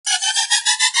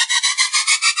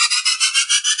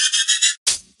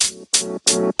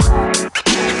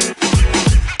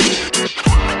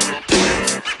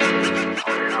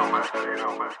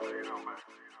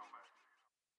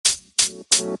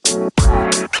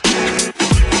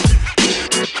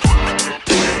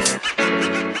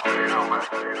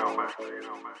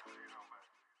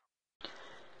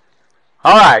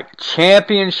All right,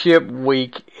 championship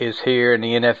week is here in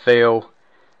the NFL.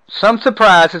 Some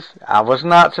surprises. I was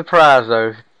not surprised,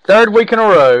 though. Third week in a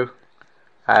row,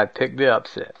 I picked the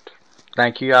upset.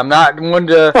 Thank you. I'm not one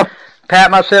to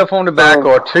pat myself on the back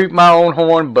or toot my own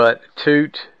horn, but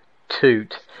toot. You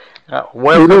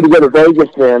need to go to Vegas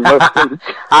then.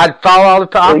 I'd fall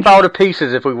to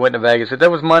pieces if we went to Vegas. If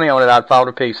there was money on it, I'd fall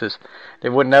to pieces. It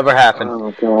would never happen.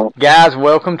 Oh, God. Guys,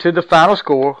 welcome to the final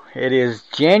score. It is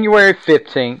January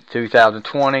 15th,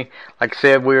 2020. Like I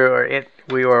said, we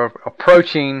are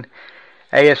approaching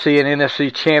AFC and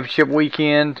NFC Championship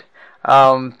weekend,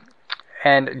 and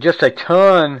just a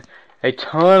ton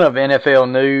of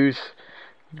NFL news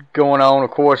going on.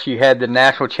 Of course, you had the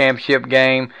national championship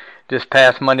game this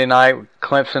past Monday night.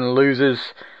 Clemson loses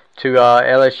to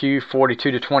LSU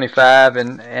 42-25,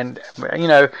 and you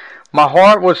know, my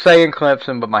heart was saying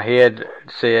Clemson, but my head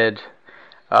said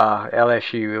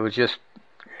LSU. It was just,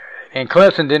 and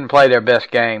Clemson didn't play their best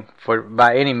game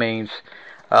by any means.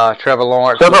 Trevor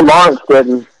Lawrence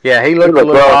didn't. Yeah, he looked a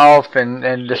little off,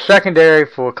 and the secondary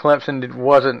for Clemson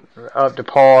wasn't up to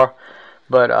par.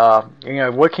 But you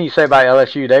know, what can you say about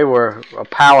LSU? They were a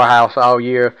powerhouse all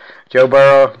year. Joe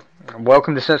Burrow,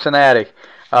 welcome to Cincinnati.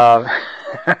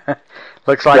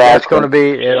 Looks like that's going to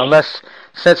be, unless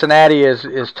Cincinnati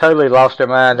is totally lost their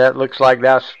mind, that looks like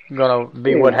that's going to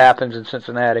be what happens in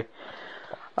Cincinnati.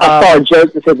 I saw a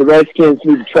joke that said the Redskins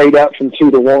need to trade up from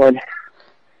 2 to 1.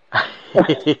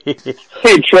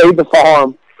 Hey, trade the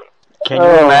farm. Can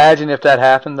you imagine if that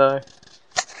happened, though?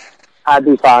 I'd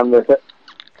be fine with it.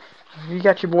 You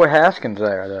got your boy Haskins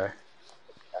there, though.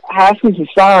 Haskins is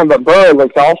fine, but Burrow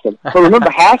looks awesome. But remember,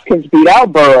 Haskins beat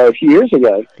out Burrow a few years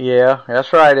ago. Yeah,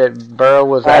 that's right. Burrow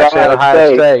was actually at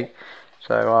Ohio State.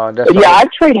 So,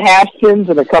 I'd trade Haskins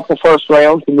and a couple first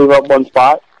rounds to move up one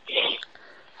spot.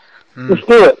 Let's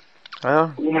do it.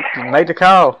 Well, make the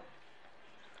call.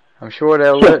 I'm sure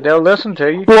they'll listen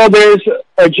to you. Well, there's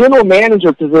a general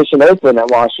manager position open at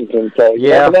Washington, so you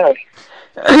never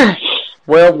know.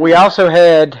 Well, we also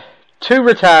had 2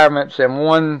 retirements and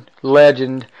 1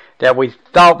 legend that we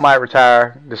thought might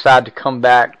retire decide to come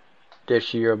back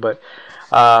this year. But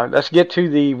let's get to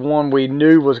the one we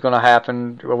knew was going to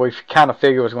happen, or we kind of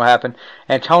figured was going to happen.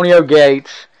 Antonio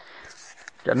Gates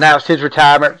announced his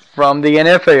retirement from the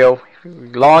NFL.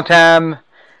 Longtime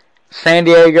San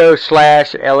Diego /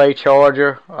 LA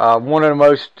Charger. One of the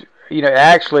most,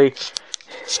 actually,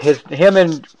 him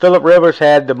and Phillip Rivers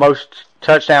had the most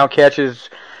touchdown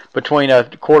catches between a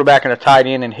quarterback and a tight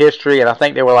end in history, and I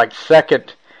think they were like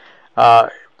second of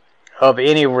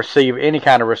any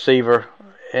kind of receiver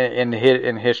in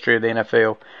history of the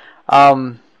NFL.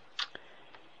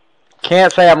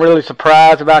 Can't say I'm really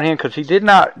surprised about him because he did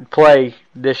not play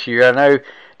this year. I know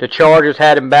the Chargers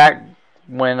had him back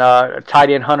when tight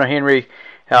end Hunter Henry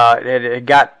had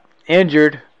got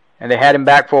injured, and they had him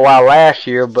back for a while last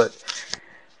year, but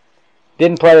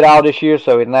didn't play at all this year,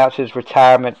 so he announced his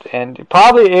retirement. And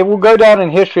probably it will go down in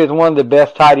history as one of the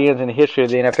best tight ends in the history of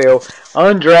the NFL.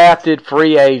 Undrafted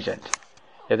free agent.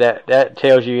 If that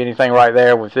tells you anything right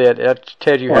there with it. That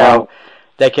tells you how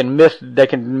they can miss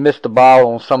the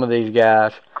ball on some of these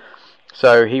guys.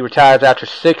 So he retires after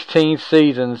 16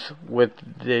 seasons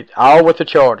all with the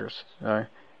Chargers. Right?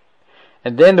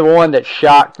 And then the one that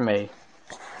shocked me.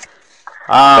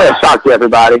 It shocked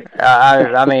everybody.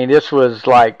 I mean, this was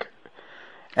like,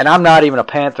 and I'm not even a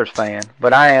Panthers fan,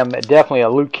 but I am definitely a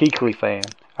Luke Kuechly fan.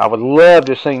 I would love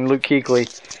to see Luke Kuechly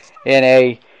in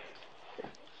a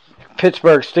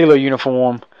Pittsburgh Steelers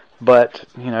uniform, but,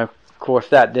 of course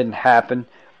that didn't happen.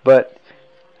 But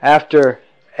after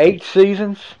 8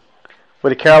 seasons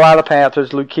with the Carolina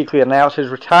Panthers, Luke Kuechly announced his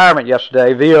retirement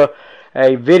yesterday via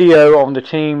a video on the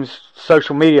team's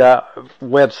social media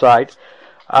website.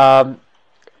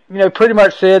 Pretty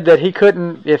much said that he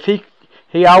couldn't,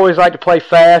 he always liked to play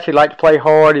fast, he liked to play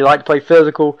hard, he liked to play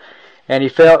physical, and he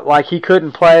felt like he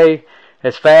couldn't play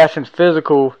as fast and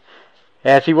physical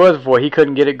as he was before. He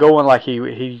couldn't get it going like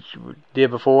he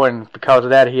did before, and because of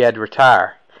that he had to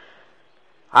retire.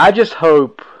 I just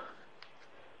hope,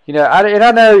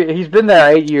 I know he's been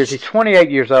there 8 years, he's 28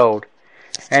 years old,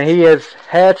 and he has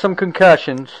had some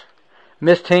concussions,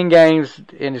 missed 10 games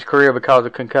in his career because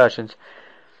of concussions,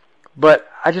 but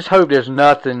I just hope there's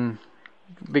nothing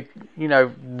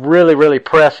really, really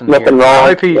pressing nothing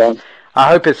here. Wrong. I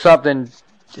hope it's something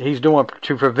he's doing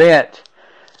to prevent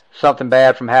something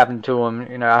bad from happening to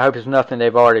him. I hope it's nothing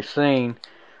they've already seen.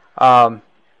 But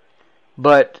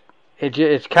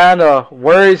it kind of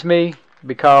worries me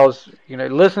because,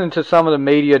 listening to some of the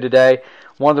media today,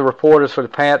 one of the reporters for the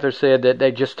Panthers said that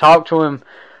they just talked to him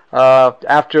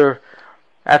after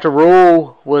after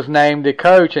Rule was named the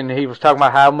coach, and he was talking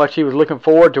about how much he was looking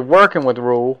forward to working with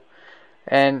Rule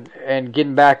and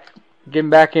getting back in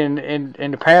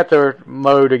the Panther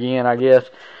mode again, I guess.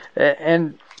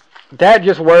 And that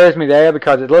just worries me there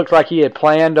because it looks like he had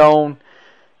planned on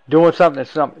doing something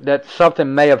that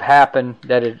something may have happened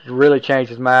that it really changed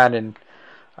his mind, and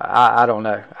I don't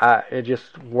know. It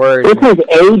just worries me. With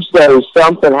his age, though,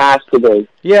 something has to be.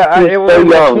 Yeah, it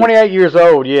was 28 years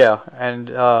old, yeah,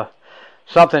 and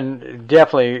something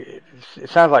definitely, it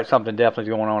sounds like something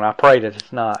definitely is going on. I pray that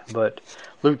it's not, but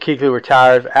Luke Kuechly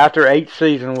retires after 8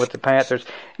 seasons with the Panthers.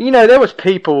 You know, there was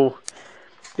people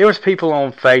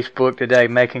on Facebook today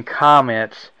making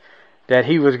comments that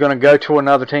he was going to go to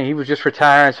another team. He was just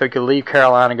retiring so he could leave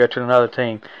Carolina and go to another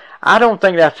team. I don't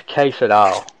think that's the case at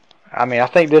all. I mean, I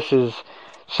think this is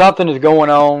something is going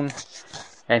on,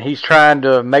 and he's trying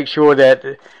to make sure that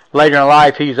later in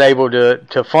life he's able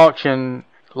to function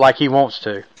like he wants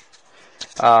to.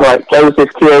 Right, play with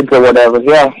his kids or whatever,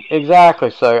 yeah.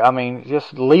 Exactly. So, I mean,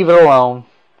 just leave it alone,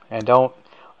 and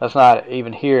let's not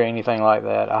even hear anything like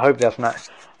that. I hope that's not.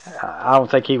 I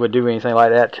don't think he would do anything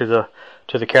like that to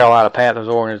the Carolina Panthers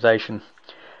organization.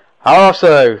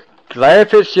 Also, Larry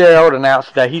Fitzgerald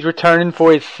announced that he's returning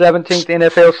for his 17th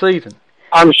NFL season.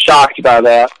 I'm shocked by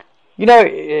that. You know,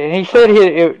 he said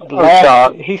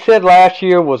he said last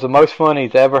year was the most fun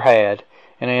he's ever had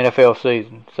in an NFL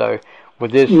season. So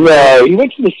with this, no, he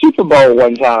went to the Super Bowl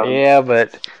one time. Yeah,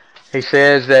 but he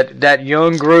says that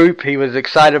young group, he was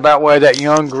excited about where that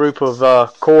young group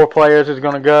of core players is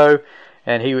going to go,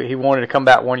 and he wanted to come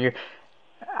back 1 year.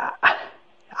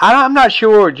 I'm not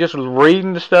sure, just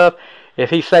reading the stuff, if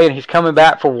he's saying he's coming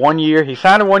back for 1 year. He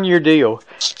signed a 1 year deal.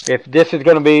 If this is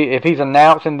going to be, if he's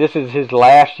announcing this is his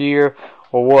last year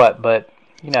or what, but,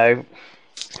 you know,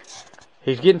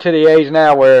 he's getting to the age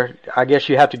now where I guess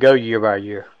you have to go year by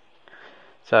year.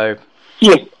 So,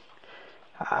 yeah.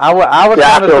 I was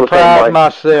kind of surprised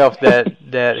myself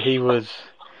that he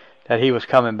was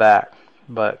coming back,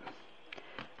 but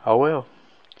oh well.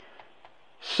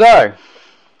 So,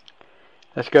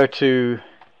 let's go to.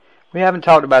 We haven't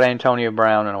talked about Antonio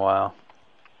Brown in a while.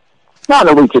 Not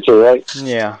in a week or two, right?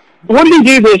 Yeah. What did he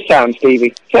do this time,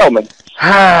 Stevie? Tell me.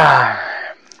 All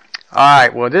right.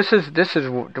 Well, this is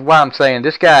why I'm saying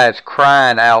this guy is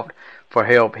crying out for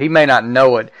help. He may not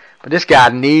know it, but this guy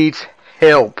needs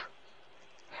help.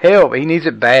 He needs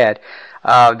it bad.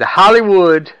 The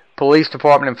Hollywood Police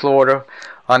Department in Florida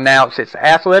announced its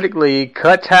athletic league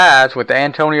cut ties with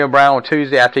Antonio Brown on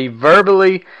Tuesday after he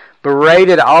verbally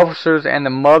berated officers and the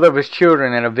mother of his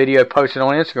children in a video posted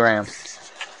on Instagram.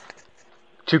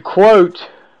 To quote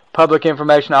Public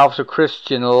Information Officer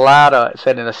Christian Lauda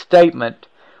said in a statement,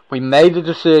 "We made the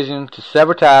decision to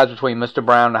sever ties between Mr.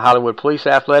 Brown and the Hollywood Police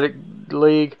Athletic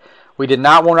League. We did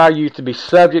not want our youth to be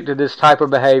subject to this type of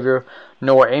behavior,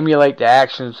 nor emulate the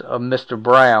actions of Mr.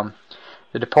 Brown."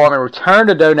 The department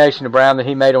returned a donation to Brown that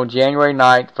he made on January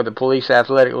 9th for the Police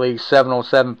Athletic League's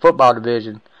 7-on-7 football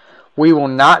division. "We will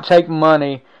not take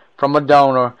money from a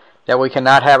donor that we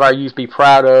cannot have our youth be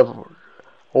proud of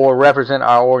or represent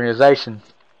our organization."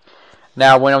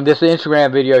 Now, when on this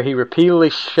Instagram video, he repeatedly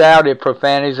shouted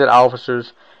profanities at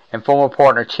officers and former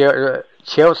partner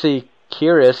Chelsea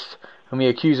Kiris, whom he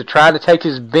accused of trying to take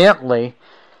his Bentley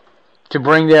to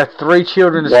bring their 3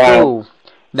 children to school.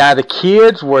 Now, the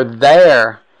kids were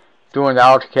there during the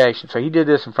altercation, so he did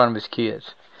this in front of his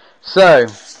kids. So,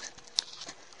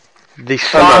 the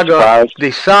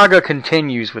saga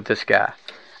continues with this guy.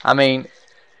 I mean,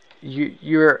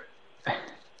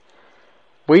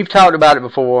 we've talked about it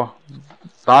before.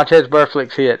 Vontez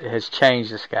Burfict's hit has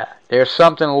changed this guy. There's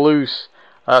something loose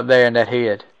up there in that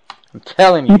head. I'm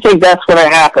telling you. You think that's going to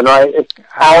happen, right?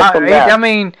 I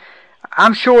mean,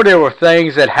 I'm sure there were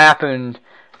things that happened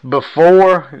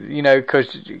before,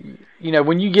 because,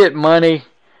 when you get money,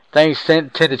 things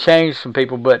tend to change some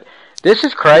people, but this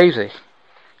is crazy.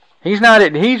 He's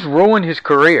ruined his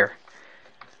career.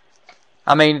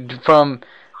 I mean, from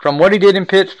what he did in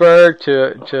Pittsburgh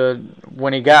to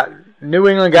when New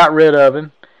England got rid of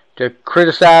him, to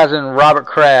criticizing Robert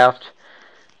Kraft,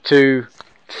 to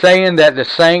saying that the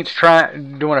Saints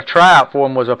doing a tryout for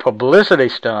him was a publicity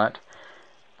stunt.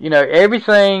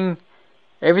 Everything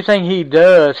he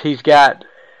does, he's got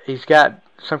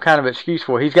some kind of excuse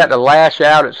for. He's got to lash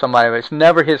out at somebody, but it's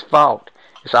never his fault.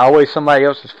 It's always somebody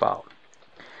else's fault.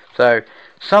 So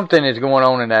something is going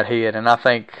on in that head, and I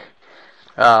think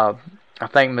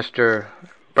Mr.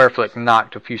 Burfict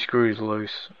knocked a few screws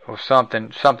loose, or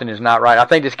something. Something is not right. I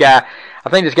think this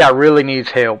guy really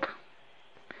needs help.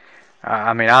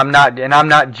 I mean, I'm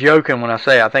not joking when I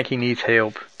say I think he needs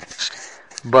help.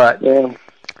 But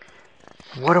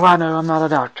What do I know? I'm not a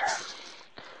doctor.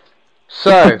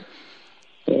 So,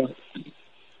 Yeah.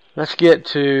 let's get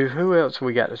to who else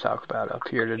we got to talk about up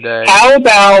here today. How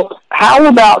about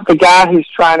the guy who's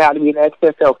trying out to be an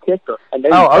XFL kicker?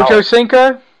 Ocho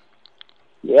Cinco?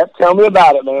 Yep, tell me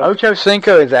about it, man. Ocho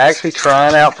Cinco is actually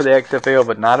trying out for the XFL,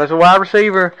 but not as a wide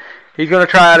receiver. He's going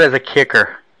to try out as a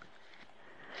kicker.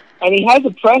 And he has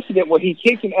a precedent where he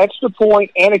kicked an extra point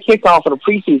and a kickoff in a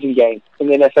preseason game in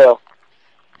the NFL.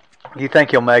 You think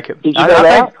he'll make it? Did you know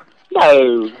that?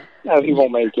 No, he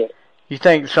won't make it. You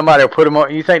think somebody will put him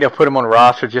on? You think they'll put him on the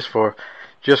roster just for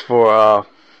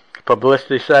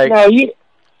publicity's sake? No,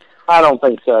 I don't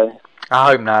think so.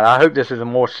 I hope not. I hope this is a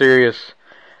more serious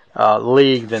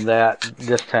league than that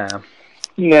this time.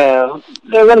 No,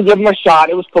 they're going to give him a shot.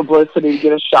 It was publicity to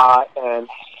get a shot and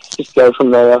just go from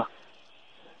there.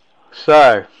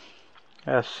 So,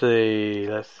 let's see.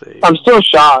 I'm still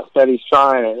shocked that he's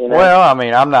trying it. You know? Well, I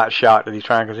mean, I'm not shocked that he's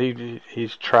trying because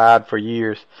he's tried for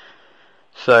years.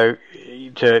 So,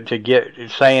 to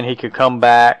get saying he could come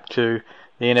back to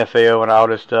the NFL and all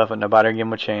this stuff and nobody will give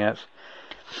him a chance.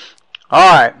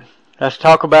 All right, let's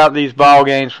talk about these ball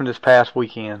games from this past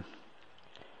weekend.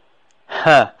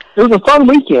 Huh. It was a fun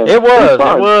weekend. It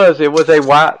was a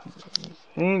wild.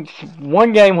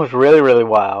 One game was really, really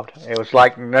wild. It was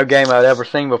like no game I'd ever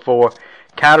seen before.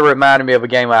 Kind of reminded me of a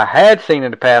game I had seen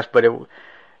in the past, but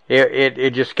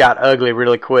it just got ugly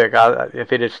really quick.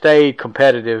 If it had stayed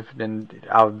competitive, then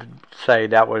I would say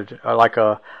that was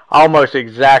almost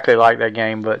exactly like that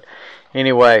game. But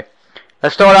anyway,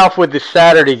 let's start off with the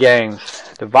Saturday games.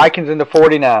 The Vikings and the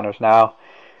 49ers. Now,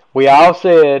 we all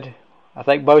said, I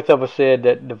think both of us said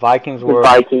that the Vikings were.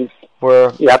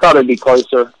 Yeah, I thought it'd be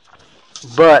closer.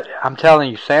 But I'm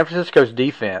telling you, San Francisco's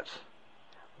defense,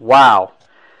 wow.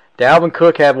 Dalvin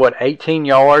Cook had, 18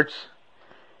 yards?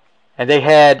 And they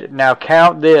had, now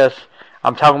count this,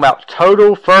 I'm talking about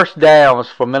total first downs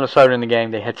for Minnesota in the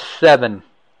game. They had 7.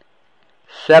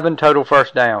 7 total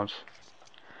first downs.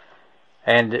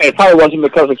 And it probably wasn't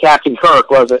because of Captain Kirk,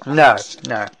 was it? No.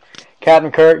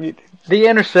 Captain Kirk, the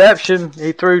interception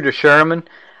he threw to Sherman,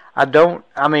 I don't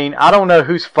know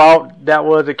whose fault that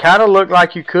was. It kind of looked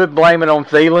like you could blame it on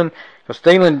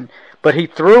Thielen. But he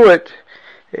threw it.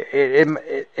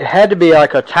 It had to be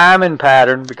like a timing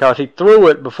pattern because he threw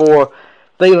it before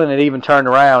Thielen had even turned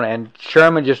around, and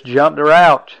Sherman just jumped her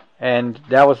out, and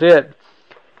that was it.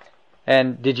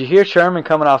 And did you hear Sherman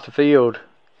coming off the field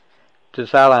to the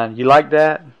sideline? You like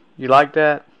that?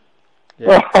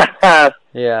 Yeah.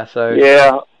 Yeah. So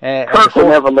yeah. Kirk will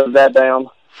never live that down.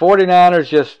 49ers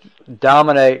just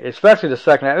dominate, especially the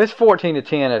second half. It's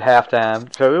 14-10 at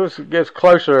halftime, so it was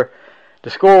closer. The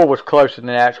score was closer than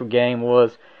the actual game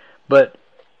was, but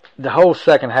the whole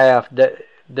second half,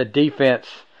 the defense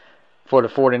for the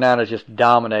 49ers just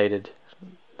dominated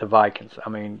the Vikings. I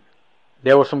mean,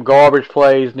 there were some garbage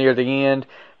plays near the end,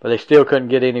 but they still couldn't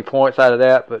get any points out of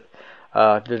that. But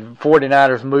the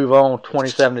 49ers move on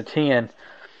 27-10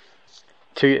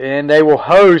 and they will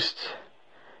host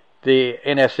the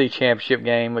NFC Championship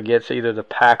game against either the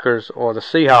Packers or the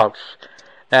Seahawks.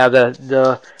 Now,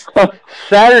 the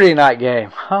Saturday night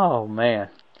game, oh, man.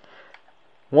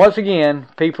 Once again,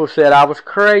 people said I was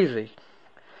crazy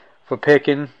for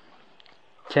picking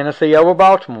Tennessee over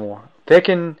Baltimore. We're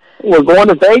going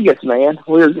to Vegas, man.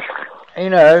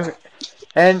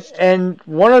 And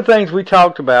one of the things we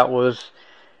talked about was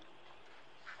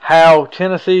how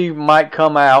Tennessee might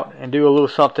come out and do a little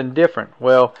something different.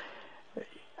 Well,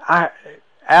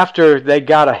 after they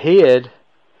got ahead,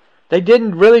 they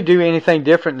didn't really do anything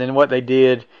different than what they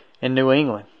did in New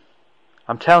England.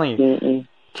 I'm telling you.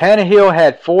 Tannehill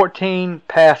had 14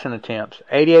 passing attempts,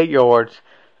 88 yards,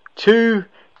 2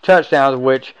 touchdowns,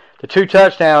 which the 2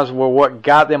 touchdowns were what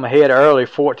got them ahead early,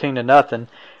 14-0.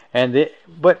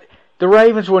 But the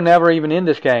Ravens were never even in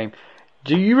this game.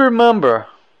 Do you remember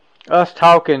us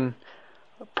talking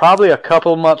probably a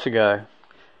couple of months ago?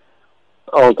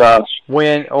 Oh, gosh.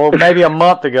 Or maybe a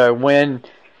month ago, when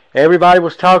everybody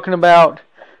was talking about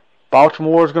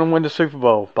Baltimore's going to win the Super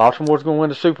Bowl.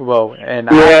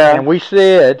 And we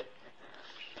said,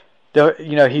 he's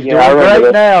doing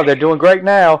great now. They're doing great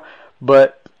now,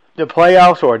 but the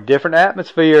playoffs are a different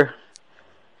atmosphere.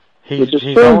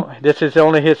 This is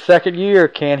only his second year.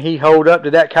 Can he hold up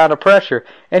to that kind of pressure?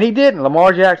 And he didn't.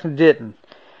 Lamar Jackson didn't.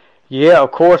 Yeah,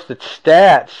 of course, the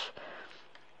stats.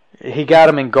 He got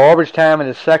him in garbage time in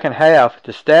the second half.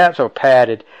 The stats are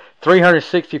padded.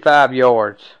 365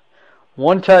 yards.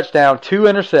 1 touchdown, 2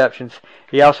 interceptions.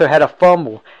 He also had a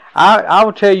fumble. I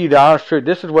will tell you the honest truth.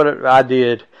 This is what I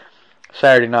did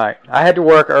Saturday night. I had to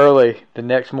work early the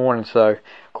next morning, so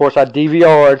of course I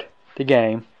DVR'd the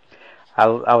game.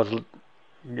 I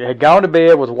had gone to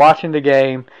bed, was watching the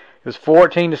game. It was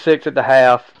 14-6 at the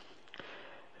half.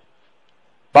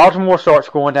 Baltimore starts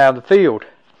going down the field.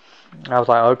 I was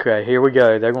like, okay, here we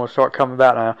go. They're going to start coming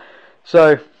back now.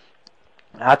 So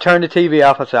I turned the TV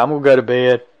off. I said, I'm going to go to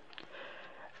bed.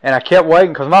 And I kept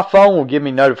waiting because my phone will give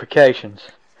me notifications.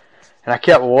 And I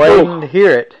kept waiting to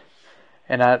hear it.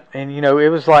 And you know, it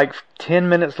was like 10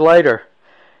 minutes later.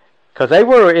 Because they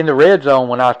were in the red zone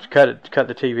when I cut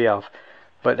the TV off.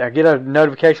 But I get a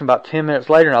notification about 10 minutes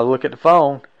later, and I look at the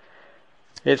phone.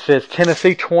 It says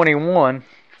Tennessee 21,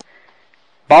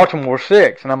 Baltimore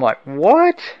 6. And I'm like,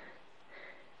 what?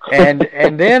 And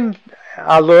then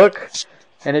I look,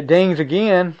 and it dings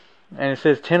again, and it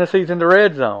says Tennessee's in the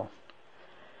red zone.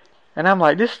 And I'm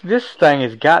like, this thing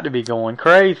has got to be going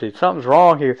crazy. Something's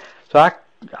wrong here. So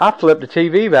I flipped the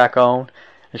TV back on,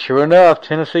 and sure enough,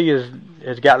 Tennessee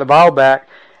has got the ball back.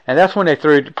 And that's when they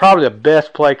threw probably the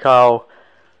best play call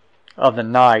of the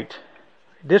night.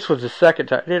 This was the second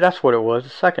touchdown. That's what it was, the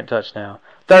second touchdown.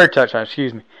 Third touchdown,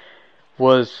 excuse me.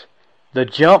 Was the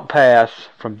jump pass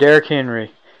from Derrick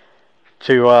Henry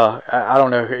to, I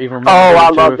don't know, even remember. Oh, I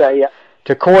love that, yeah.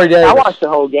 To Corey Davis. I watched the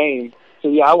whole game. So,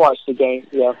 yeah, I watched the game,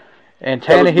 yeah. And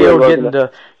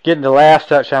Tannehill getting the last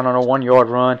touchdown on a 1-yard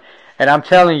run. And I'm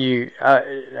telling you,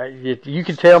 you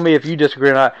can tell me if you disagree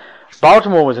or not,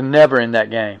 Baltimore was never in that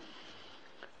game.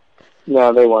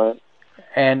 No, they weren't.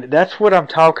 And that's what I'm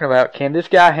talking about. Can this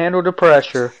guy handle the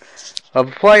pressure of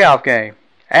a playoff game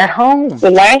at home?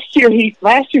 But last year he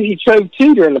choked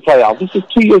 2 during the playoffs. This is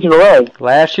 2 years in a row.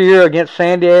 Last year against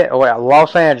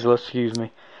Los Angeles, excuse me,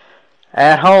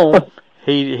 at home,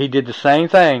 he did the same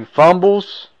thing.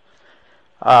 Fumbles,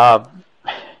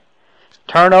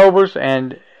 turnovers,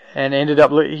 and ended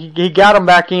up he got them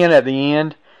back in at the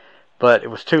end, but it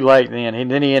was too late then.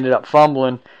 And then he ended up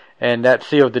fumbling. And that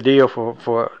sealed the deal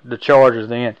for the Chargers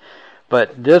then.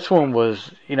 But this one was,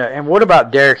 you know, and what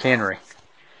about Derrick Henry?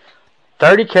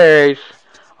 30 carries,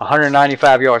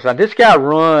 195 yards. Now, this guy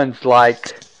runs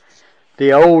like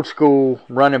the old school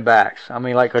running backs. I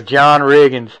mean, like a John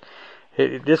Riggins.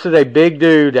 This is a big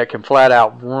dude that can flat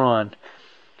out run.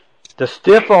 The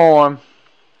stiff arm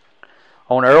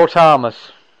on Earl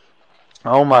Thomas,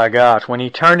 oh my gosh. When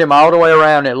he turned him all the way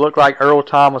around, it looked like Earl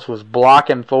Thomas was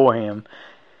blocking for him.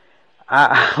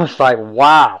 I was like,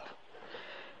 wow.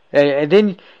 And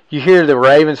then you hear the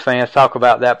Ravens fans talk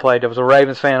about that play. There was a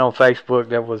Ravens fan on Facebook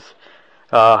that was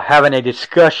having a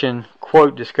discussion,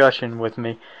 quote discussion with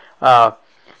me. Well,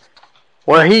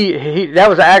 that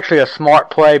was actually a smart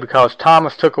play because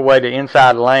Thomas took away the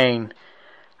inside lane.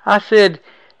 I said,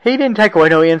 he didn't take away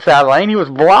no inside lane. He was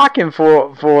blocking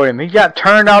for him. He got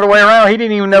turned all the way around. He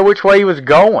didn't even know which way he was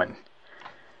going.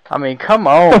 I mean, come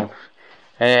on.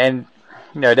 And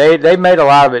you know, they made a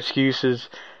lot of excuses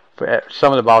for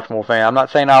some of the Baltimore fans. I'm not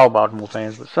saying all Baltimore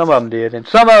fans, but some of them did. And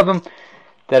some of them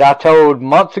that I told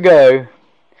months ago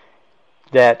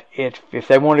that if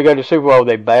they wanted to go to the Super Bowl,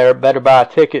 they better buy a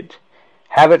ticket.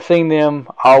 Haven't seen them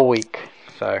all week.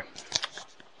 So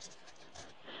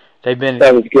they've been.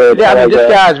 That was good. Yeah, I mean,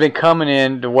 this guy's been coming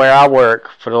in to where I work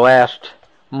for the last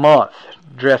month,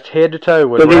 dressed head to toe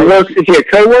with. Does he work? Is he a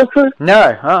coworker?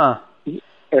 No,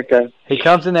 Okay. He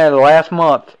comes in there the last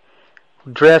month,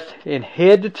 dressed in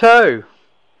head to toe,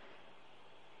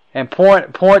 and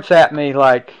points at me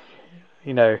like,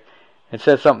 you know, and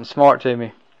says something smart to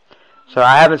me. So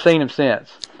I haven't seen him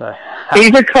since. So,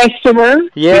 he's a customer.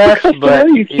 Yes, a customer. but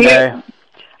you know,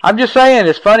 I'm just saying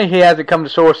it's funny he hasn't come to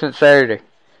store since Saturday.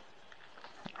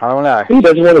 I don't know. He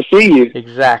doesn't want to see you.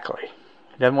 Exactly.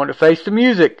 He doesn't want to face the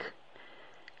music.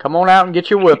 Come on out and get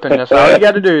your whipping. That's all you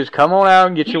got to do is come on out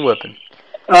and get your whipping.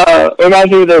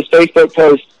 Reminds me of those Facebook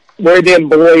posts. Where them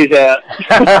boys at?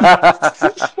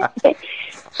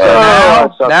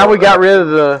 So now we got rid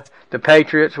of the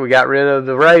Patriots. We got rid of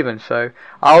the Ravens. So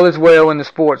all is well in the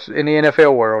sports, in the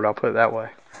NFL world. I'll put it that way.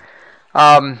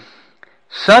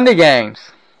 Sunday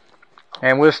games,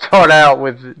 and we'll start out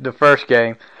with the first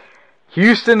game.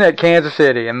 Houston at Kansas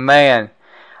City, and man,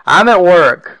 I'm at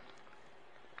work,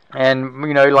 and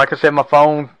you know, like I said, my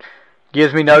phone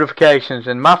gives me notifications,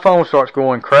 and my phone starts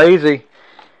going crazy.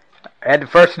 At the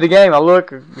first of the game, I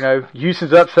look, you know,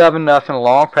 Houston's up 7-0, a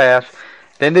long pass.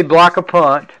 Then they block a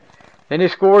punt. Then they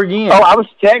score again. Oh, I was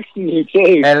texting you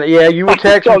too. And yeah, you were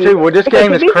texting too. Well, this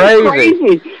game is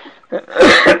crazy.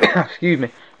 Excuse me.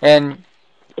 And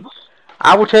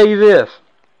I will tell you this: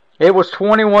 it was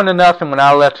 21-0 when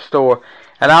I left the store,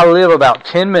 and I live about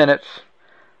 10 minutes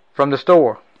from the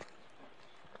store.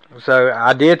 So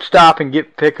I did stop and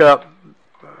pick up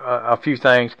a few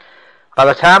things. By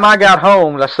the time I got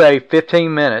home, let's say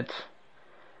 15 minutes,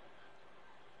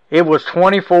 It was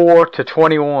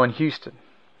 24-21 Houston.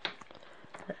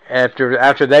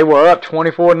 After they were up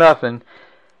 24-0,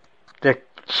 the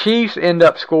Chiefs end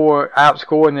up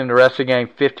outscoring them the rest of the game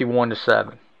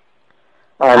 51-7.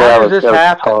 I know, how does this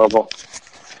happen? Horrible.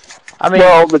 I mean,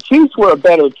 well, the Chiefs were a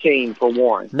better team for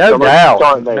one. No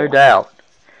doubt.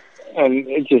 And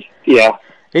it just, yeah.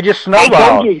 It just I snowballed.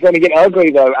 told you it was going to get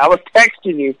ugly, though. I was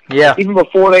texting you. Yeah. Even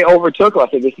before they overtook, I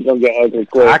said this is going to get ugly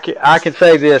quick. I can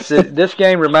say this. This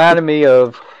game reminded me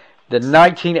of the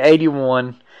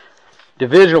 1981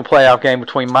 Divisional playoff game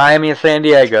between Miami and San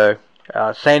Diego.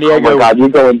 San Diego. Oh my God, you're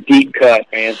going deep cut,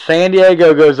 man. San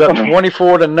Diego goes up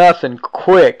 24-0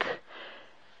 quick,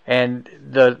 and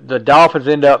the Dolphins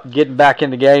end up getting back in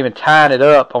the game and tying it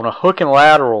up on a hook and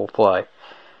lateral play.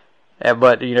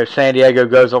 But San Diego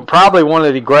goes on probably one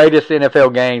of the greatest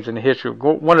NFL games in the history.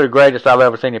 One of the greatest I've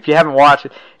ever seen. If you haven't watched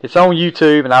it, it's on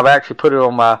YouTube, and I've actually put it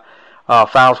on my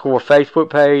Final Score Facebook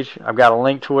page. I've got a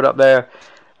link to it up there.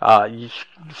 You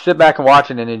sit back and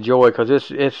watch it and enjoy it because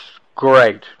it's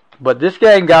great. But this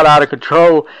game got out of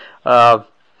control.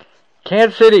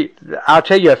 Kansas City, I'll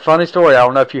tell you a funny story. I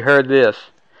don't know if you heard this.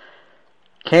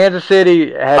 Kansas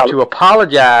City had to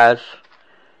apologize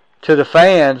to the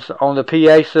fans on the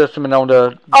PA system and on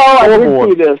the scoreboard. I did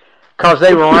see this. Because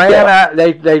they ran out,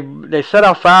 they set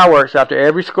off fireworks after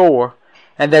every score,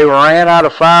 and they ran out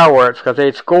of fireworks because they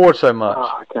had scored so much.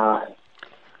 Oh, God.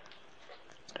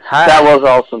 That was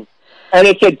awesome. And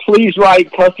it said, please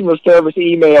write customer service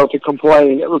email to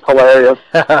complain. It was hilarious.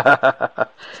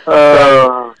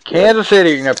 Kansas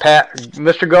City,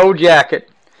 Mr. Gold Jacket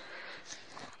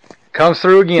comes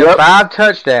through again, 5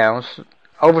 touchdowns,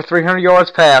 over 300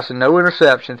 yards passing, no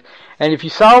interceptions. And if you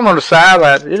saw him on the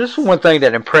sidelines, this is one thing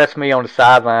that impressed me on the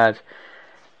sidelines.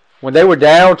 When they were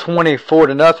down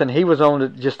 24-0, he was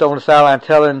just on the sideline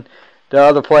telling the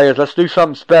other players, let's do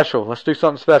something special. Let's do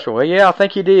something special. Well, yeah, I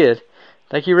think he did.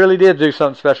 I think he really did do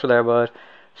something special there, bud.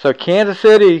 So Kansas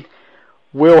City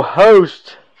will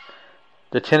host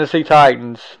the Tennessee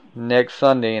Titans next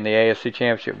Sunday in the AFC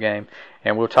Championship game.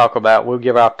 And we'll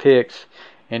give our picks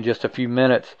in just a few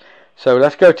minutes. So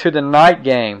let's go to the night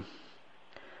game.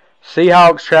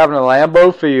 Seahawks traveling to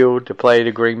Lambeau Field to play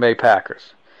the Green Bay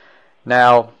Packers.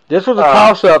 Now, this was a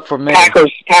toss-up for me.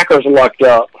 Packers lucked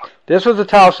up. This was a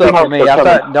toss-up for me. I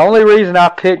thought the only reason I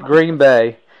picked Green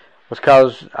Bay was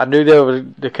because I knew there was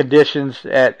the conditions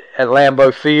at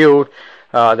Lambeau Field.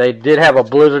 They did have a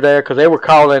blizzard there because they were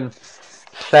calling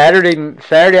Saturday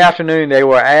afternoon. They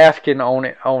were asking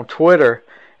on Twitter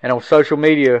and on social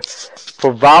media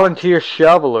for volunteer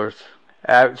shovelers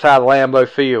outside Lambeau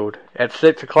Field at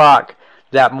 6 o'clock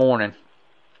that morning.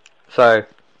 So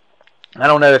I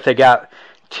don't know if they got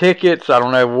tickets. I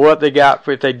don't know what they got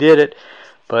if they did it.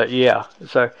 But yeah,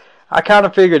 so I kind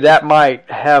of figured that might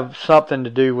have something to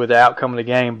do with the outcome of the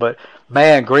game. But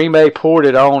man, Green Bay poured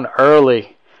it on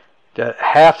early. The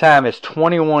halftime is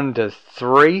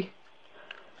 21-3.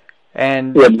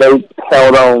 And yeah, they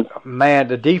held on. Man,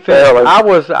 the defense. I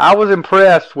was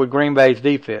impressed with Green Bay's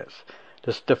defense.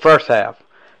 The first half.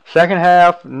 Second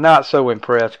half, not so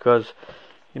impressed because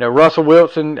Russell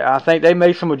Wilson. I think they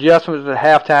made some adjustments at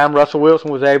halftime. Russell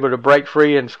Wilson was able to break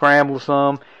free and scramble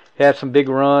some. Had some big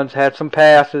runs. Had some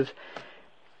passes,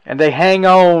 and they hang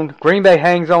on. Green Bay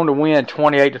hangs on to win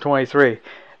 28-23.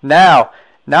 Now,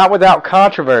 not without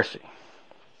controversy.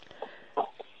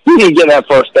 He didn't get that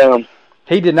first down.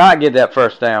 He did not get that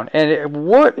first down. And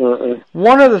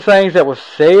one of the things that was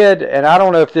said, and I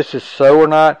don't know if this is so or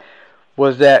not,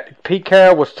 was that Pete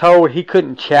Carroll was told he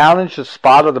couldn't challenge the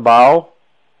spot of the ball.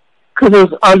 Because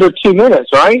it was under 2 minutes,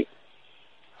 right?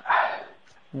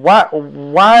 Why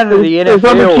did the NFL... It was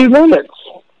under 2 minutes.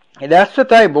 And that's the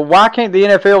thing, but why can't the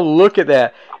NFL look at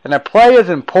that? And a play as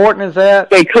important as that...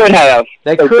 They could have.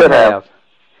 They could have.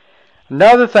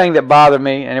 Another thing that bothered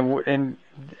me, and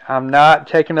I'm not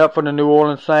taking up for the New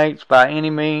Orleans Saints by any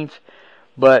means,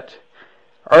 but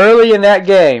early in that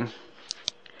game,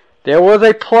 there was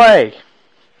a play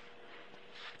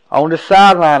on the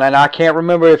sideline, and I can't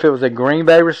remember if it was a Green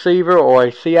Bay receiver or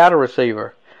a Seattle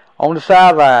receiver, on the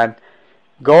sideline,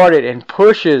 guarded and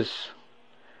pushes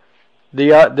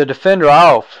the defender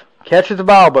off, catches the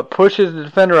ball but pushes the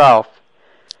defender off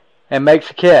and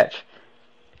makes a catch.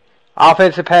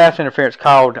 Offensive pass interference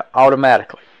called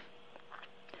automatically.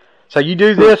 So you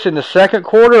do this in the second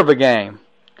quarter of a game,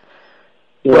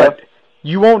 but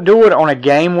you won't do it on a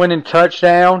game-winning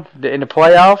touchdown in the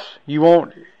playoffs. You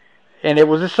won't, and it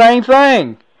was the same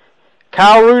thing.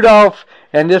 Kyle Rudolph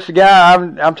and this guy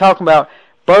I'm talking about,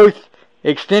 both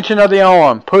extension of the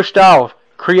arm, pushed off,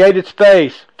 created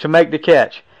space to make the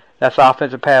catch. That's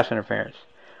offensive pass interference.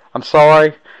 I'm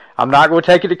sorry. I'm not going to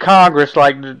take it to Congress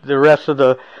like the rest of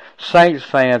the Saints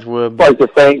fans would. Like the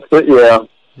Saints, yeah.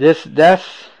 That's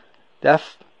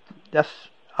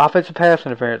offensive pass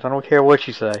interference. I don't care what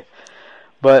you say.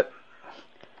 But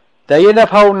they end up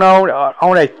holding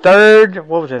on a third,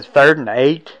 3rd and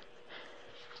 8.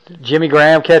 Jimmy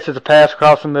Graham catches a pass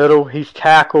across the middle. He's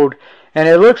tackled, and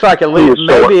it looks like at least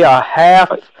maybe a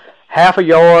half a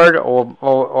yard or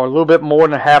a little bit more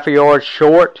than a half a yard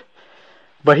short.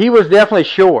 But he was definitely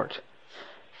short.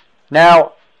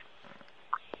 Now,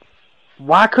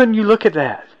 why couldn't you look at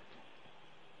that?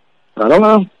 I don't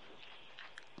know.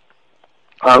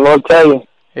 I'm going to tell you.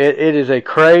 It is a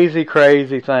crazy,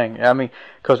 crazy thing. I mean,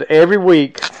 because every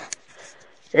week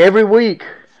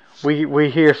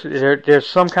we hear there's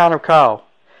some kind of call.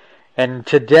 And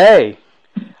today,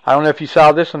 I don't know if you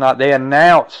saw this or not, they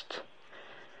announced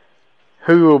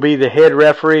who will be the head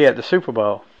referee at the Super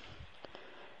Bowl.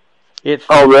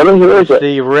 Oh, really? Who is it?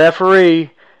 The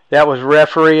referee that was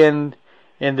refereeing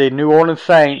in the New Orleans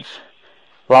Saints,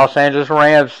 Los Angeles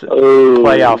Rams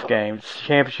playoff game,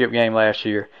 championship game last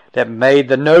year, that made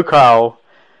the no call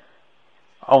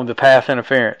on the pass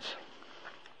interference.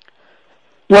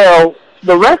 Well,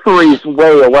 the referee's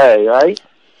way away, right?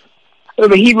 I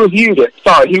mean, he reviewed it.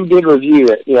 Sorry, he did review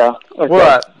it, yeah. Okay.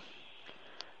 What?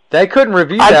 They couldn't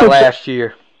review that last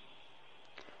year.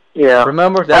 Yeah.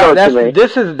 Remember?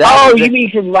 You mean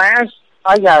from last?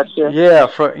 I got you. Yeah,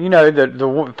 for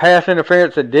the pass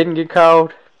interference that didn't get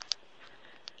called.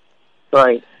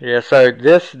 Right. Yeah, so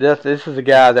this is the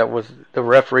guy that was the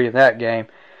referee in that game.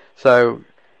 So,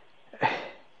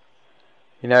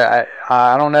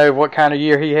 I don't know what kind of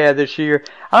year he had this year.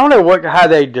 I don't know how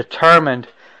they determined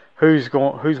who's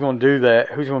going to do that,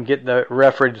 who's going to get the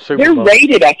referee to Super Bowl. They're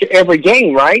rated after every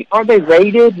game, right? Aren't they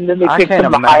rated, and then they pick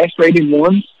some of the highest rated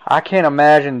ones? I can't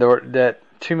imagine that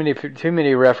too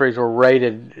many referees were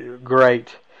rated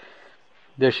great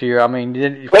this year. I mean,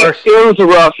 it was a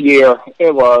rough year.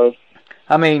 It was.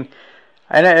 I mean,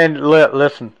 and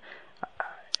listen,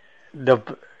 the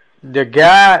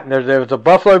guy, there was a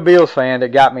Buffalo Bills fan that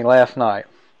got me last night.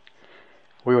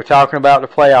 We were talking about the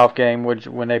playoff game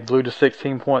when they blew the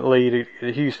 16-point lead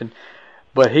at Houston,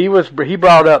 but he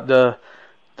brought up the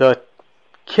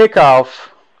kickoff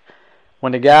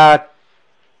when the guy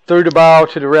threw the ball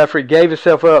to the referee, gave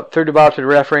himself up, threw the ball to the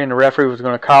referee, and the referee was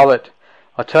going to call it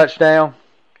a touchdown.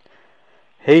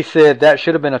 He said that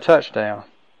should have been a touchdown.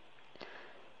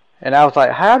 And I was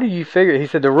like, how do you figure? He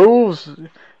said the rules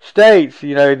states,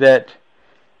 that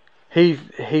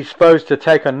he's supposed to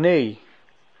take a knee.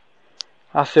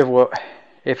 I said, well,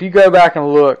 if you go back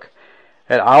and look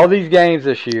at all these games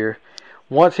this year,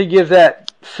 once he gives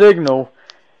that signal,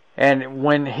 and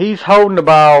when he's holding the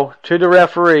ball to the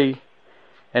referee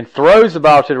and throws the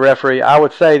ball to the referee, I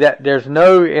would say that there's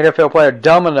no NFL player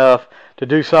dumb enough to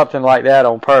do something like that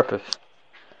on purpose.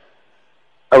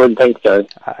 I wouldn't think so.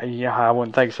 I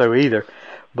wouldn't think so either.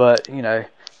 But, you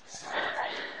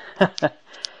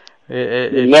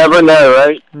never know,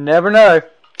 right? Never know.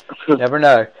 Never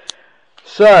know.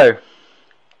 So,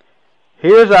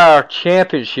 here's our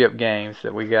championship games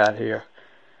that we got here.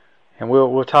 And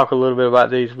we'll talk a little bit about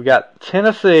these. We got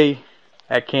Tennessee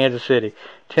at Kansas City.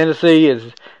 Tennessee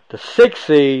is the 6th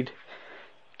seed.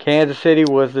 Kansas City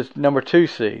was the number 2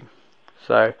 seed.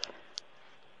 So,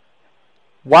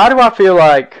 why do I feel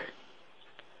like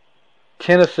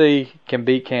Tennessee can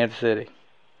beat Kansas City?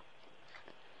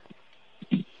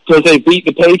 Because they beat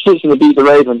the Patriots and they beat the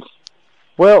Ravens.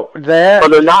 Well, But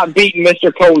they're not beating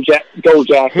Mr.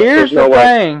 Goldjack.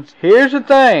 Here's the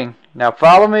thing. Now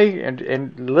follow me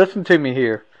and listen to me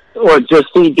here. Or just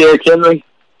see Derrick Henry.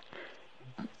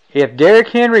 If Derrick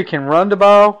Henry can run the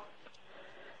ball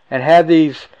and have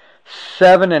these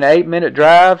 7 and 8 minute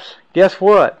drives, guess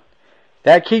what?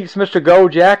 That keeps Mr.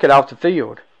 Gold Jacket off the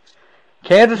field.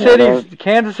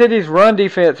 Kansas City's run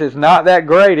defense is not that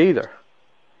great either.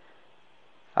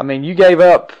 I mean, you gave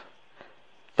up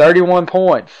 31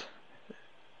 points,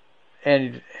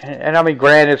 and I mean,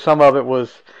 granted, some of it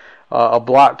was a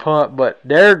block punt, but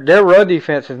their run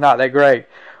defense is not that great.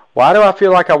 Why do I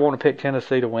feel like I want to pick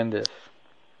Tennessee to win this?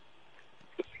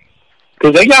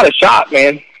 Because they got a shot,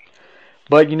 man.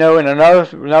 But in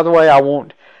another way, I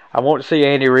want to see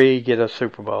Andy Reid get a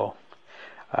Super Bowl.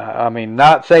 I mean,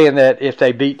 not saying that if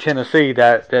they beat Tennessee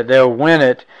that they'll win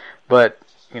it, but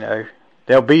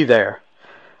they'll be there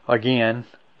again.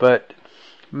 But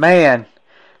man,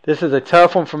 this is a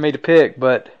tough one for me to pick.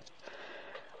 But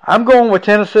I'm going with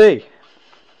Tennessee.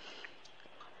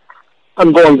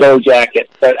 I'm going Gold Jacket,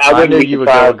 but I wouldn't knew be you would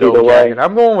go surprised either way.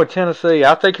 I'm going with Tennessee.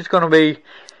 I think it's going to be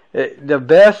the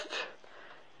best.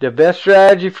 The best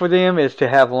strategy for them is to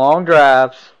have long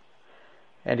drives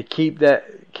and to keep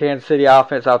that Kansas City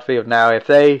offense off the field. Now, if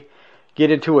they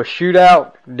get into a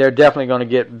shootout, they're definitely going to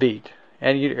get beat.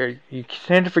 And you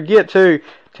tend to forget, too,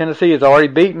 Tennessee has already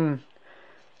beaten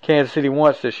Kansas City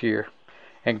once this year.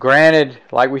 And granted,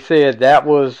 like we said, that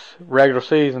was regular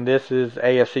season. This is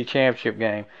AFC Championship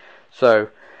game. So,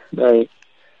 right.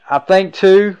 I think,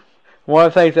 too, one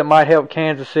of the things that might help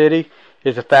Kansas City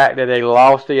is the fact that they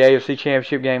lost the AFC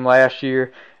Championship game last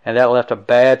year, and that left a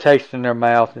bad taste in their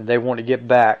mouth, and they want to get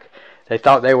back. They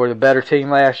thought they were the better team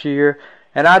last year,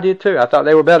 and I did, too. I thought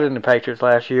they were better than the Patriots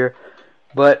last year.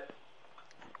 But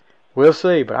we'll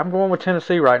see. But I'm going with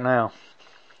Tennessee right now.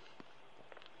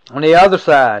 On the other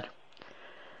side,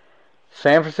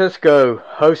 San Francisco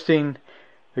hosting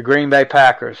the Green Bay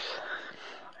Packers.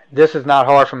 This is not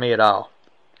hard for me at all.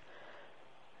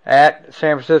 At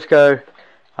San Francisco,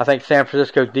 I think San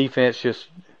Francisco's defense just...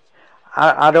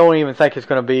 I don't even think it's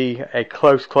going to be a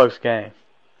close game.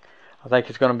 I think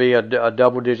it's going to be a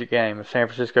double-digit game if San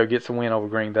Francisco gets a win over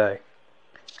Green Bay.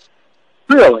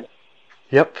 Really?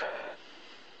 Yep.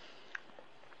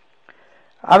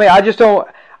 I mean,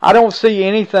 I don't see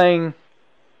anything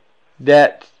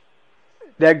that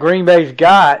Green Bay's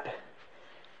got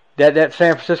that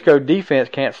San Francisco defense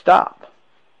can't stop.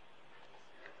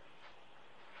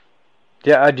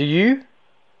 Yeah, do you?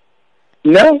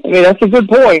 No, I mean, that's a good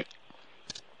point.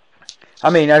 I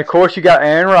mean, of course, you got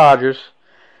Aaron Rodgers,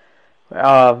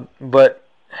 but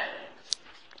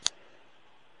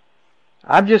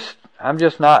I'm just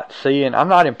not seeing. I'm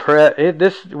not impressed.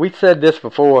 We said this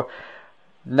before.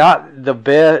 Not the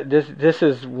best. This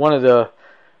is one of the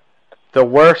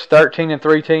worst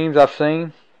 13-3 teams I've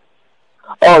seen.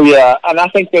 Oh yeah, and I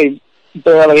think they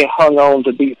barely hung on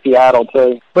to beat Seattle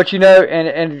too. But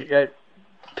and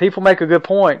people make a good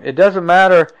point. It doesn't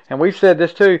matter, and we've said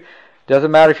this too.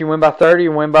 Doesn't matter if you win by 30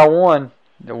 or win by 1.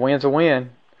 The win's a win,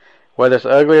 whether it's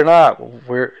ugly or not.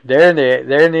 They're in the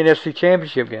NFC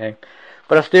Championship game.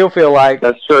 But I still feel like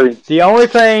that's true. The only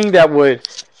thing that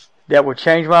would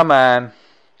change my mind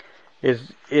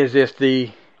is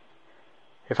if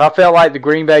I felt like the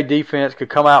Green Bay defense could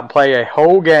come out and play a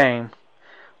whole game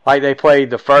like they played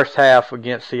the first half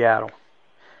against Seattle.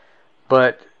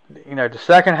 But the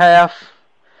second half,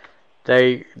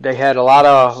 they had a lot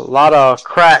of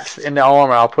cracks in the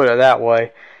armor. I'll put it that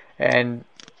way, and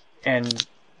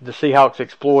the Seahawks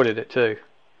exploited it too.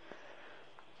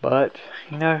 But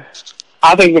I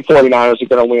think the 49ers are going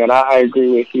to win. I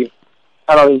agree with you.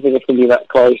 I don't even think it's going to be that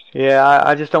close. Yeah,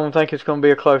 I just don't think it's going to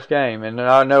be a close game. And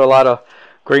I know a lot of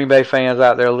Green Bay fans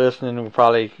out there listening will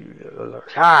probably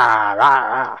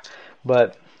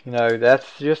but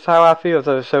that's just how I feel.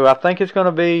 So I think it's going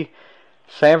to be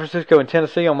San Francisco and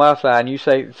Tennessee on my side, and you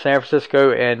say San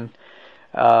Francisco and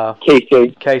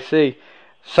KC.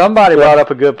 Somebody brought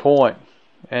up a good point,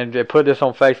 and they put this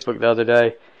on Facebook the other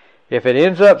day. If it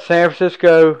ends up San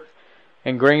Francisco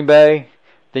and Green Bay,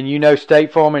 then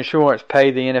State Farm Insurance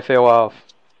paid the NFL off.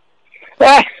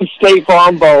 State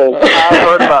Farm Bowl. I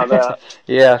heard about that.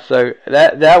 Yeah, so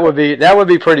that would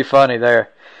be pretty funny there.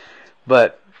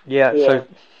 But yeah. So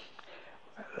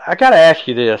I got to ask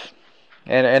you this.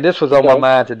 And this was on my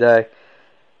mind today.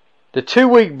 The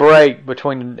 2-week break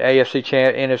between the NFC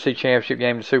Championship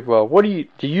game and the Super Bowl.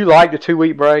 Do you like the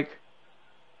 2-week break?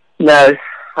 No,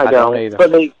 I don't either.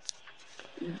 But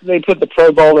they put the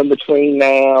Pro Bowl in between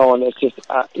now, and it's just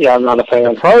I'm not a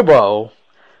fan. The Pro Bowl.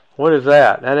 What is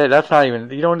that? That's not even.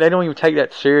 They don't even take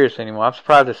that serious anymore. I'm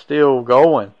surprised it's still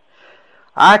going.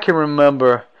 I can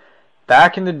remember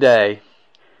back in the day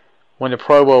when the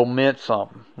Pro Bowl meant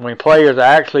something, when players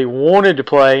actually wanted to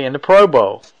play in the Pro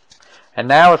Bowl, and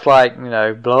now it's like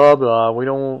blah blah. We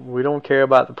don't care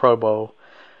about the Pro Bowl.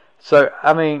 So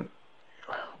I mean,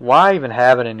 why even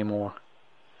have it anymore?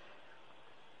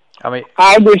 I mean,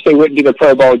 I wish they wouldn't do the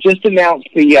Pro Bowl. Just announce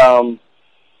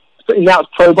announce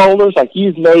Pro Bowlers, like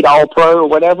you've made All Pro or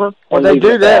whatever. Well, they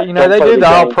do that. They do the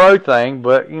All Pro thing,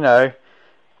 but they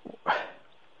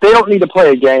don't need to play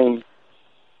a game.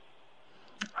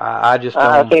 I just don't.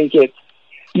 I think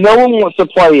no one wants to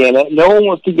play in it. No one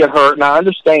wants to get hurt, and I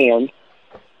understand.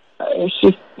 It's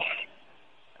just.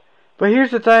 But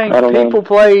here's the thing: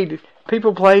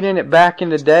 people played in it back in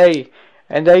the day,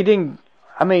 and they didn't.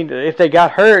 I mean, if they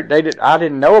got hurt, I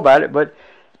didn't know about it, but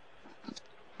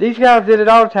these guys did it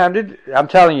all the time. I'm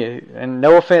telling you, and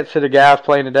no offense to the guys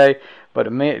playing today, but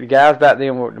the guys back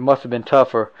then must have been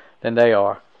tougher than they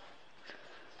are.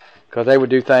 Because they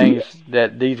would do things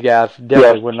that these guys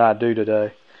definitely would not do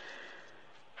today.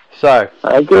 So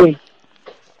I agree.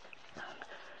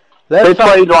 They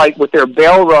played like with their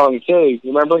bell rung too.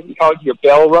 Remember, you called it your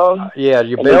bell rung. Yeah,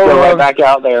 your bell rung. Right back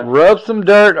out there. Rub some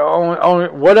dirt on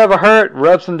it. Whatever hurt,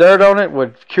 rub some dirt on it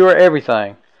would cure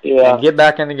everything. Yeah. And get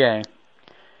back in the game.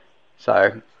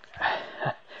 So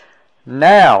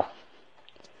now,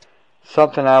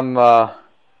 something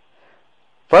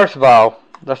first of all,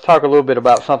 let's talk a little bit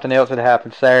about something else that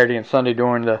happened Saturday and Sunday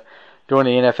during the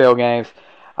NFL games.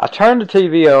 I turned the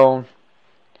TV on.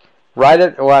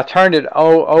 I turned it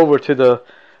over to the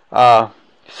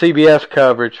CBS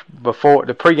coverage before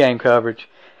the pregame coverage,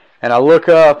 and I look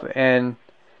up and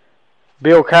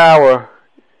Bill Cowher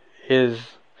is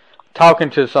talking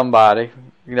to somebody,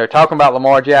 talking about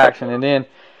Lamar Jackson, and then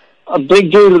a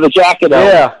big dude with a jacket on.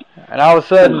 Yeah, and all of a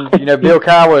sudden, Bill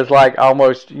Cowher is like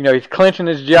almost, he's clenching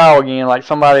his jaw again, like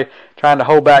somebody trying to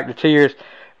hold back the tears.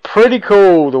 Pretty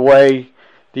cool the way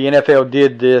the NFL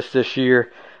did this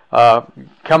year.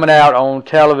 Coming out on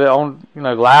television, on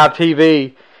live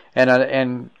TV,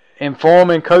 and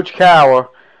informing Coach Cowher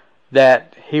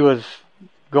that he was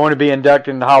going to be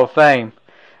inducted in the Hall of Fame.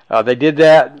 They did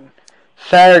that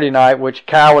Saturday night, which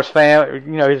Cowher's family,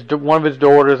 one of his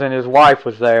daughters and his wife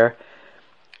was there.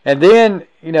 And then,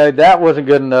 that wasn't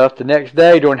good enough. The next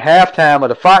day, during halftime of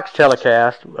the Fox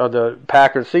telecast of the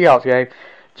Packers-Seahawks game,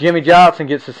 Jimmy Johnson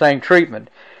gets the same treatment.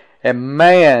 And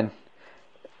man,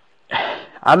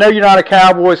 I know you're not a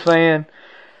Cowboys fan,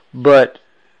 but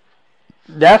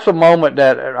that's a moment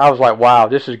that I was like, wow,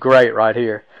 this is great right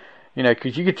here.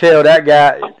 Because you could tell that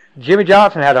guy, Jimmy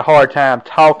Johnson, had a hard time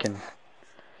talking.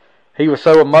 He was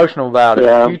so emotional about it.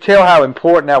 Yeah. You could tell how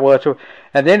important that was to him.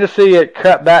 And then to see it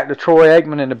cut back to Troy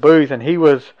Aikman in the booth, and he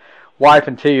was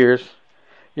wiping tears.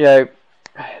 That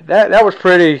was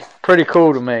pretty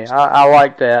cool to me. I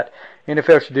like that.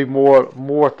 NFL should do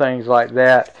more things like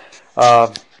that.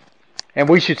 And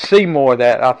we should see more of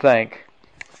that, I think.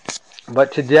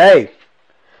 But today,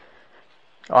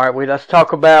 all right, let's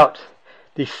talk about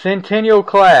the Centennial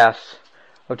Class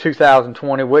of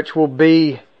 2020, which will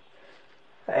be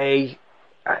I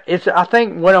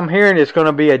think what I'm hearing is going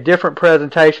to be a different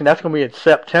presentation. That's going to be in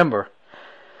September.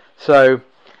 So,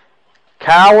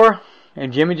 Cowher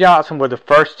and Jimmy Johnson were the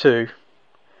first two.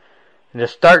 And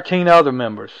there's 13 other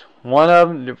members. One of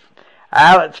them,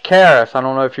 Alex Karras, I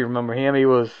don't know if you remember him. He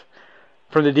was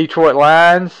from the Detroit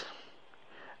Lions.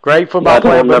 Great football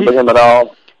player. I don't remember him at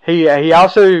all. He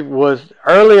also was,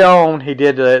 early on, he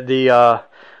did the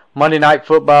Monday Night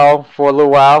Football for a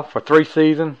little while, for 3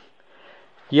 seasons.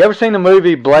 You ever seen the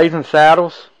movie Blazing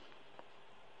Saddles?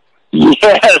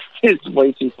 Yes, it's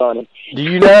way too funny. Do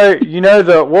you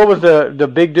know what was the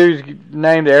big dude's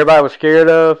name that everybody was scared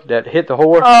of that hit the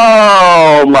horse?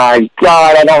 Oh my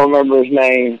God, I don't remember his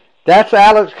name. That's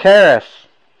Alex Karras.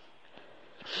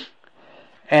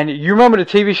 And you remember the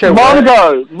TV show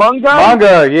Mongo,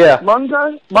 yeah.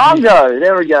 Mongo,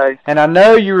 there we go. And I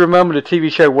know you remember the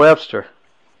TV show Webster.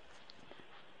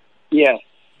 Yeah.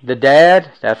 The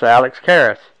dad, that's Alex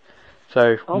Karras.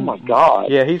 So, oh my God.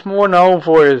 Yeah, he's more known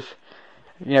for his,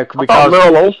 because I thought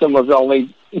Merle Olsen was the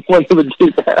only one who would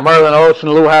do that. Merlin Olsen,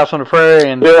 Little House on the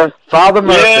Prairie, and Father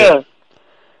Murphy. Yeah.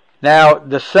 Now,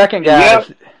 the second guy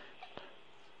is,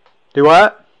 do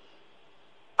what?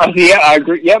 Yeah, I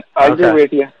agree. Yep, I agree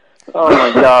with you. Oh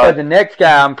my God. So the next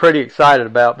guy I'm pretty excited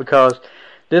about, because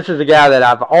this is a guy that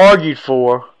I've argued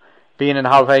for being in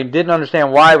the Hall of Fame, didn't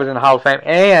understand why he was in the Hall of Fame,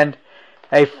 and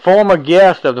a former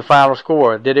guest of the Final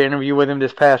Score. Did an interview with him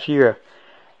this past year.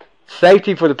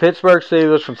 Safety for the Pittsburgh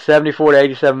Steelers from 74 to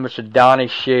 87, Mr. Donnie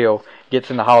Shell gets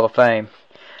in the Hall of Fame.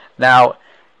 Now,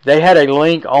 they had a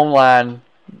link online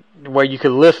where you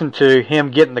could listen to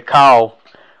him getting the call.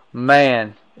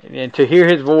 Man, and to hear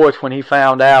his voice when he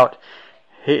found out,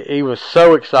 he was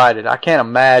so excited. I can't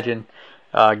imagine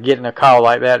getting a call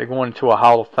like that, going into a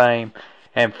Hall of Fame.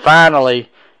 And finally,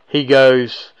 he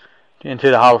goes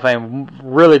into the Hall of Fame,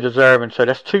 really deserving. So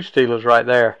that's 2 Steelers right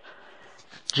there.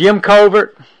 Jim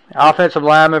Covert, offensive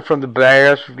lineman from the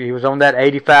Bears. He was on that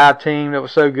 85 team that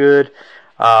was so good.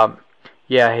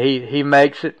 He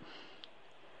makes it.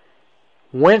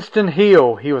 Winston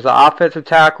Hill, he was an offensive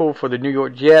tackle for the New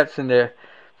York Jets from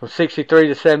 63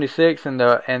 to 76, and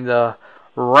the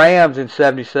Rams in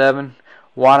 77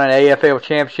 won an AFL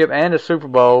championship and a Super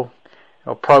Bowl,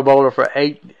 a Pro Bowler for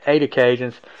eight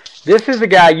occasions. This is the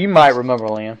guy you might remember,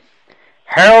 Lynn.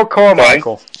 Harold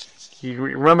Carmichael. Okay. You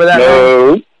remember that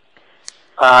name?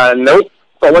 Nope.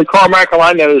 The only Carmichael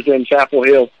I know is in Chapel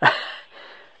Hill.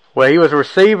 Well, he was a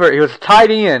receiver. He was a tight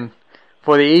end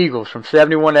for the Eagles from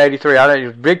 71 to 83. I know he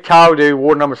was a big, tall dude,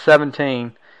 wore number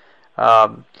 17.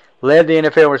 Led the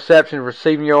NFL in reception and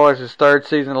receiving yards his 3rd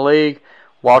season in the league.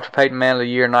 Walter Payton Man of the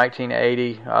Year in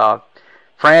 1980.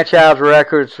 franchise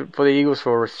records for the Eagles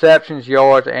for receptions,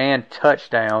 yards, and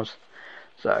touchdowns.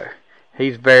 So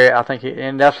he's I think,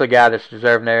 and that's the guy that's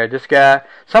deserving there. This guy,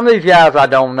 some of these guys I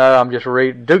don't know. I'm just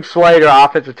reading. Duke Slater,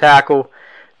 offensive tackle,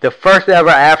 the first ever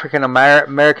African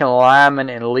American lineman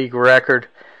in league record.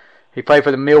 He played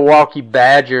for the Milwaukee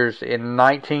Badgers in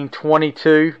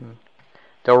 1922,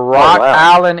 the Rock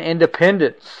Island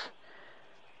Independents,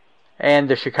 and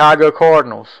the Chicago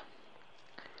Cardinals.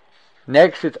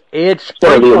 Next is Ed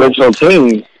Sprinkle. The original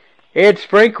team. Ed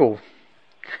Sprinkle.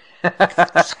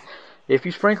 If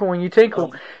you sprinkle when you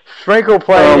tinkle. Sprinkle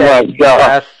played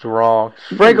that's wrong.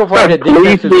 Sprinkle played at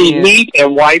defensive end. Please be neat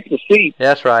and wipe the seat.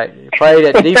 That's right. He played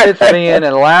at defensive end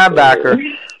and linebacker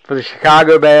for the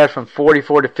Chicago Bears from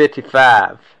 44 to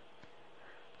 55.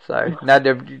 So, now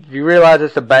do you realize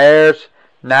that the Bears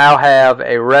now have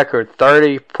a record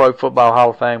 30 Pro Football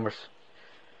Hall of Famers?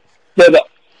 They're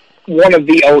one of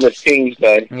the oldest teams,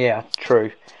 though. Yeah,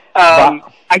 true.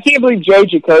 I can't believe Joe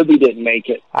Jacoby didn't make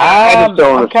it. I just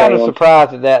don't understand. I'm kind of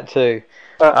surprised at that, too.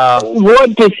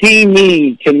 What does he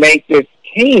need to make this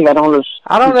team? I don't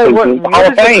know. What is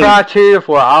the criteria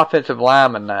for an offensive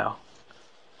lineman now?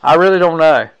 I really don't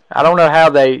know. I don't know how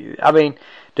did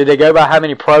they go by how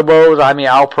many Pro Bowls, how many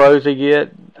All-Pros they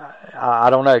get? I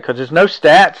don't know, because there's no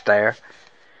stats there.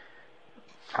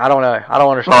 I don't know. I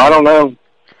don't understand. I don't know.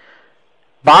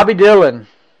 Bobby Dillon,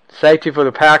 safety for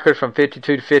the Packers from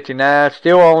 52 to 59,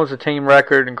 still owns the team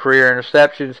record in career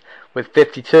interceptions with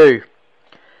 52.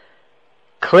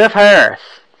 Cliff Harris,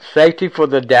 safety for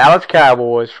the Dallas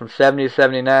Cowboys from 70 to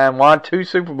 79, won 2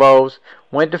 Super Bowls,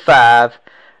 went to 5,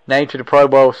 named to the Pro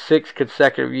Bowl 6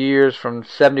 consecutive years from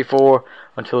 74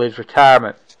 until his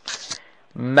retirement.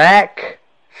 Mac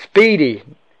Speedy,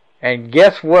 and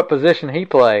guess what position he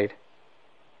played?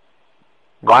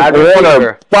 Wide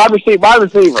receiver. Wide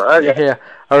receiver. Okay. Yeah,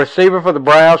 a receiver for the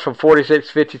Browns from 46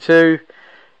 to 52.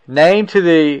 Named to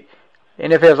the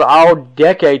NFL's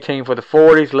All-Decade team for the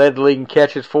 40s. Led the league in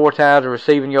catches 4 times and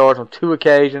receiving yards on 2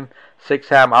 occasions.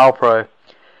 6-time All-Pro.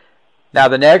 Now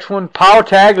the next one, Paul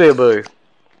Tagliabue.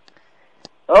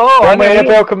 Former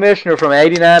NFL commissioner from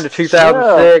 89 to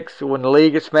 2006 when the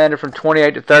league expanded from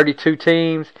 28 to 32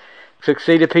 teams.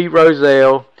 Succeeded Pete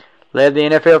Rozelle. Led the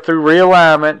NFL through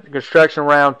realignment, construction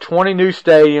around 20 new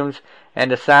stadiums,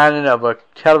 and the signing of a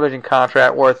television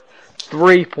contract worth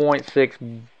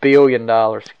 $3.6 billion.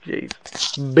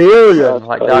 Jeez. Billion,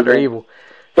 like Dr. Evil.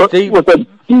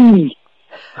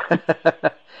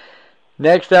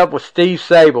 Next up was Steve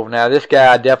Sable. Now, this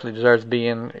guy definitely deserves to be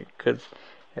in, because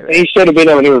he should have been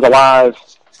there when he was alive.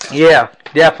 Yeah,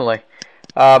 definitely.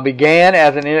 Began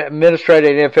as an administrator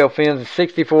at NFL Films in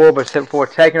 64, but before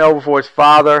taking over for his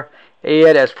father,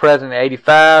 Ed, as president in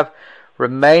 85,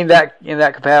 remained in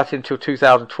that capacity until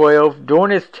 2012.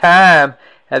 During his time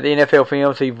at the NFL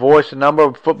Films, he voiced a number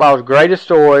of football's greatest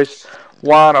stories,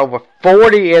 won over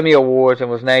 40 Emmy Awards,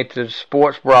 and was named to the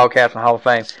Sports Broadcasting Hall of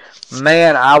Fame.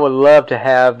 Man, I would love to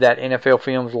have that NFL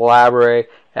Films library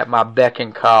at my beck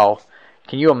and call.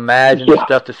 Can you imagine the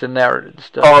stuff that's in there?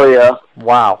 Oh, yeah.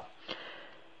 Wow.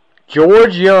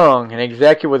 George Young, an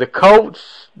executive with the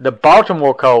Colts, the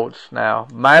Baltimore Colts now,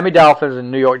 Miami Dolphins, and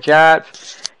New York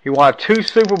Giants. He won 2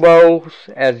 Super Bowls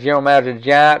as general manager of the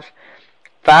Giants,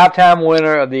 5-time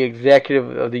winner of the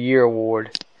Executive of the Year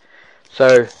award.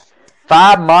 So,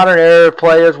 5 modern-era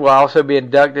players will also be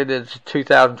inducted into the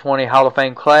 2020 Hall of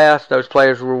Fame class. Those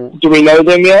players will... Do we know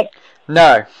them yet?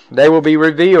 No. They will be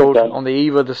revealed on the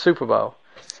eve of the Super Bowl.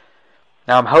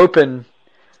 Now, I'm hoping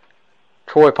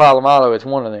Troy Polamalu is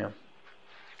one of them.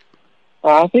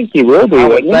 I think he will be. I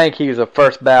would think he was a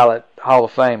first ballot Hall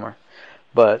of Famer,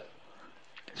 but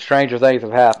stranger things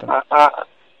have happened. I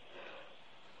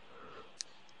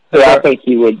think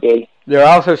he would be. They're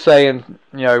also saying,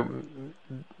 the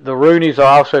Rooneys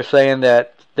are also saying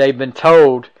that they've been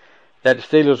told that the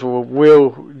Steelers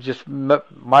will just might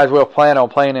as well plan on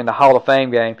playing in the Hall of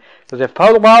Fame game, because if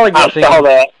Polamalu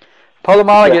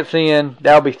gets in,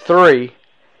 that'll be 3.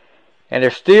 And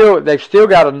they've still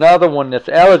got another one that's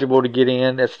eligible to get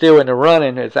in, that's still in the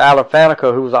running. It's Alan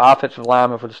Faneca, who was the offensive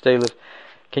lineman for the Steelers.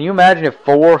 Can you imagine if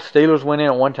 4 Steelers went in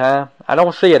at one time? I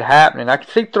don't see it happening. I can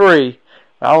see 3.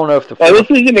 I don't know if the 4.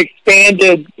 This is an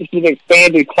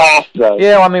expanded class, though.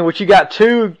 Yeah, you got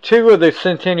two of the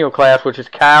Centennial class, which is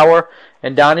Cower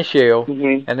and Donnie Shell,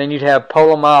 and then you'd have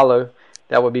Polamalu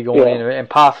that would be going in, and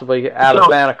possibly Alan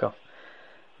Faneca.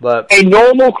 But a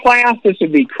normal class, this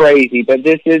would be crazy, but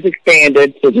this is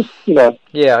expanded, so just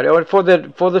Yeah, for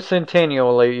the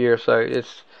centennial year, so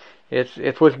it's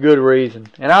with good reason,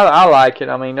 and I like it.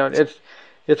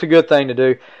 It's a good thing to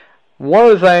do. one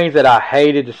of the things that I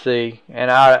hated to see,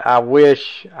 and I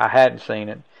wish I hadn't seen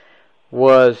it,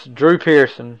 was Drew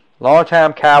Pearson,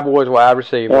 longtime Cowboys wide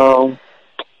receiver. Oh.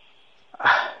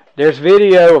 There's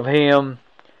video of him.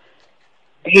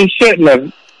 He shouldn't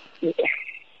have.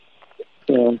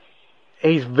 Yeah.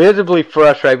 He's visibly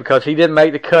frustrated because he didn't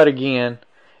make the cut again,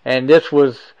 and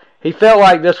he felt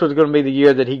like this was going to be the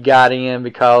year that he got in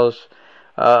because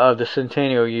of the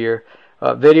centennial year.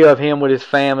 Video of him with his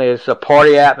family. It's a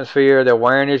party atmosphere. They're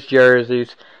wearing his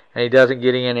jerseys, and he doesn't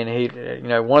get in.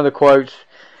 And one of the quotes,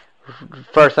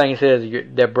 first thing he says,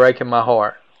 "They're breaking my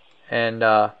heart." And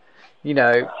I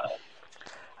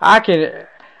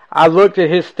looked at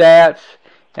his stats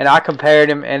and I compared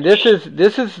him, and this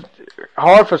is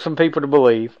hard for some people to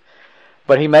believe,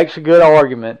 but he makes a good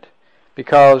argument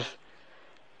because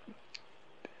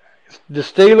the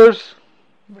Steelers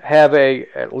have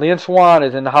Lynn Swann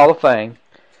is in the Hall of Fame,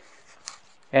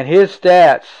 and his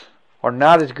stats are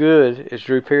not as good as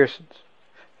Drew Pearson's,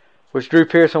 which Drew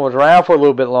Pearson was around for a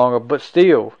little bit longer, but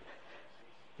still,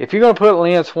 if you're going to put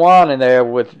Lynn Swann in there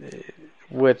with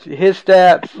his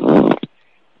stats,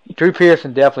 Drew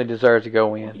Pearson definitely deserves to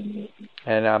go in.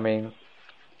 And I mean,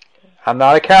 I'm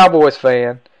not a Cowboys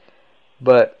fan,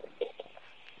 but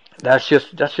that's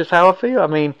just how I feel. I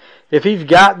mean, if he's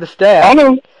got the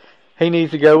stats, he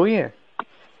needs to go in.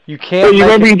 You can't. So you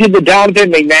remember you did the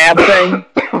Donovan McNabb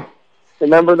thing?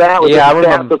 Remember that? Yeah, I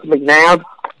remember. McNabb.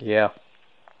 Yeah.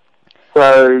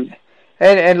 So.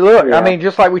 And look, yeah. I mean,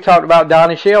 just like we talked about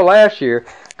Donnie Shell last year,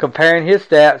 comparing his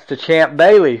stats to Champ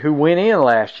Bailey, who went in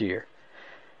last year.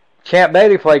 Champ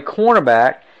Bailey played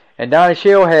cornerback, and Donnie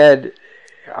Shell had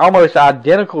almost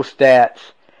identical stats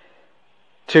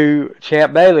to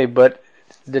Champ Bailey, but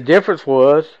the difference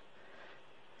was,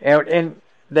 and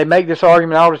they make this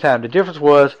argument all the time, the difference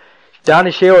was Donnie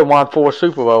Shell had won 4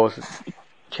 Super Bowls.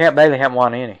 Champ Bailey hadn't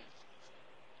won any.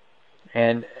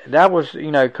 And that was,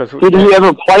 because... Did he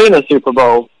ever play in a Super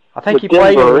Bowl? I think he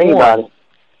played in one.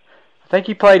 I think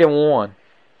he played in one,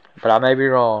 but I may be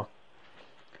wrong.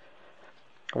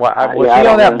 Was he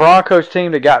on that Broncos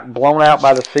team that got blown out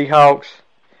by the Seahawks?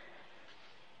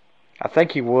 I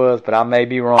think he was, but I may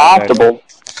be wrong. Possible.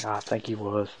 I think he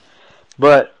was.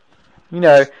 But,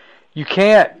 you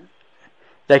can't...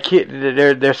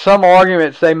 There's some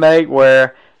arguments they make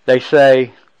where they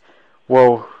say,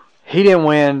 well, he didn't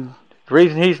win... The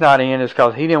reason he's not in is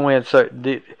because he didn't win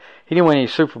any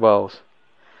Super Bowls.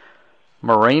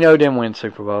 Marino didn't win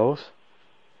Super Bowls.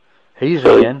 He's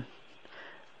in.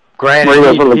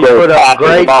 Granted, he put up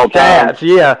great stats.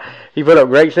 Yeah, he put up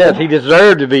great stats. He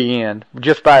deserved to be in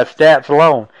just by his stats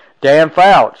alone. Dan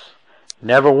Fouts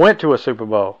never went to a Super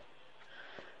Bowl.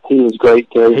 He was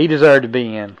great too. He deserved to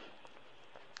be in.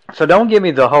 So don't give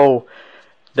me the whole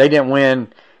they didn't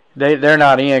win. They're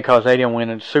not in because they didn't win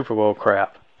a Super Bowl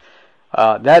crap.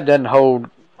 That doesn't hold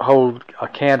a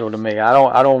candle to me.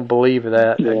 I don't believe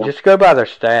that. Yeah. Just go by their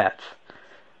stats.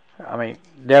 I mean,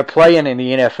 they're playing in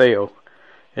the NFL.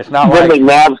 It's not like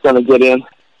McNabb's going to get in.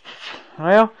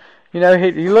 Well,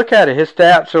 you look at it. His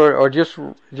stats are just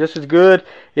as good,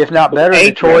 if not better,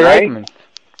 than Troy Aikman.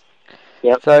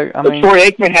 Yep. So I mean, Troy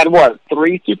Aikman had what?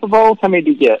 3 Super Bowls? How many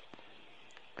did he get?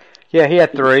 Yeah, he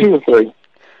had 3. 2 or 3.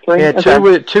 He had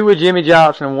two with Jimmy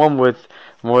Johnson and one with.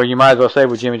 Well, you might as well say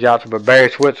with Jimmy Johnson, but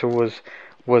Barry Switzer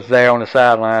was there on the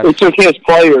sideline. He took his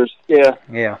players, yeah.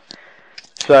 Yeah.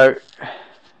 So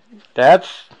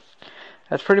that's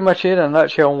pretty much it in a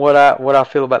nutshell on what I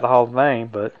feel about the Hall of Fame.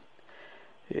 But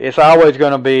it's always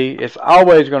going to be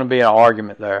an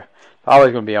argument there. It's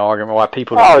always going to be an argument why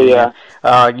people don't. Oh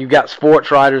yeah. You got sports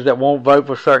writers that won't vote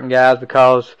for certain guys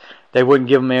because they wouldn't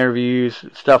give them interviews,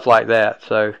 stuff like that.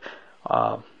 So,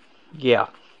 yeah.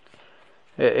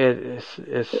 It's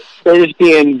they're just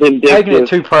being vindictive. Taking it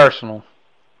too personal.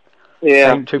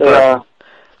 Yeah. Too personal.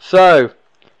 So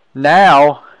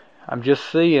now I'm just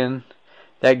seeing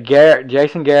that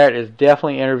Jason Garrett is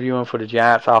definitely interviewing for the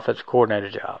Giants' offensive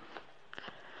coordinator job.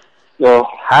 No.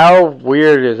 How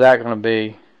weird is that going to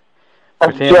be?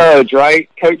 That's Judge, right?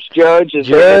 Coach Judge is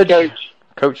the coach.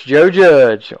 Coach Joe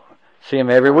Judge. See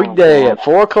him every weekday at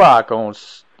 4:00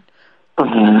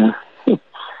 on.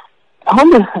 I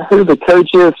wonder who the coach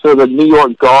is for the New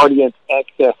York Guardians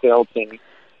XFL team.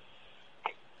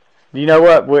 You know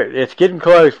what? It's getting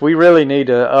close. We really need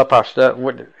to up our stuff.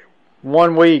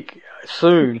 1 week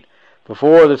soon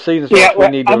before the season starts.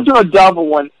 Yeah, I'm doing a double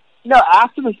one. No,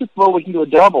 after the Super Bowl, we can do a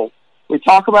double. We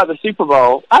talk about the Super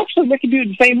Bowl. Actually, we can do it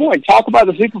the same morning. Talk about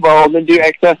the Super Bowl and then do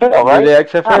XFL, right? Do the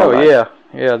XFL, yeah.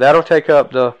 Yeah, that'll take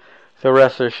up the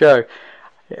rest of the show.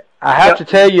 I have to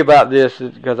tell you about this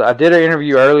because I did an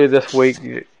interview earlier this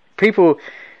week. People,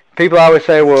 people always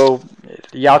say, well,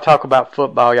 y'all talk about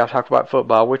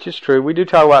football, which is true. We do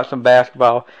talk about some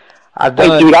basketball. Hey,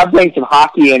 dude, I bring some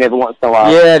hockey in every once in a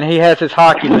while. Yeah, and he has his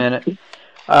hockey minute.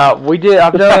 I've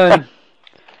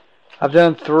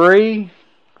done three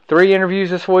interviews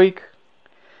this week.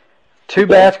 2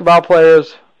 basketball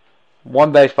players,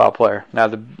 1 baseball player. Now,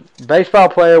 the baseball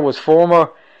player was former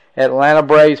Atlanta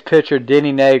Braves pitcher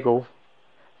Denny Nagel,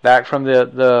 back from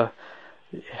the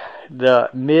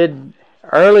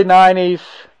early 90s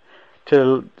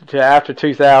to after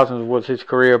 2000 was his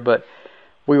career. But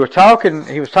he was talking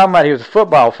about he was a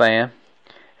football fan,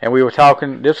 and we were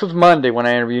talking. This was Monday when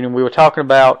I interviewed him. We were talking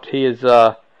about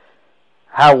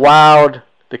how wild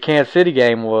the Kansas City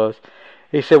game was.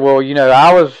 He said, well,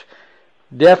 I was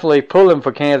definitely pulling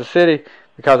for Kansas City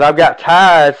because I've got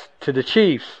ties to the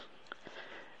Chiefs.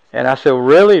 And I said,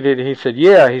 really? He said,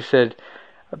 yeah. He said,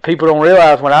 people don't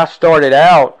realize when I started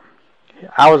out,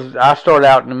 I started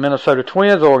out in the Minnesota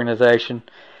Twins organization,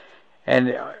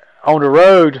 and on the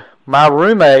road, my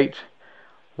roommate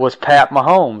was Pat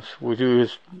Mahomes, which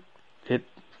was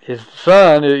his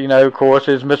son. Of course,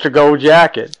 is Mr. Gold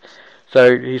Jacket.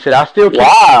 So he said,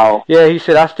 wow. Yeah, he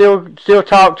said I still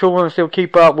talk to him, still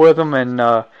keep up with him,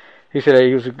 and he said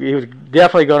he was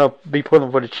definitely going to be pulling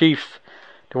for the Chiefs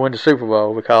to win the Super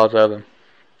Bowl because of him.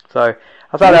 So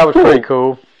I thought that was pretty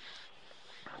cool.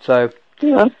 So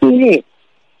yeah, that's neat.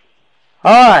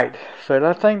 All right, so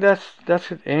I think that's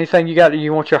anything you got.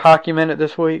 You want your hockey minute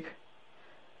this week?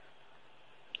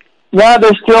 No,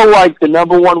 they're still like the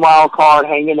number 1 wild card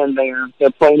hanging in there. They're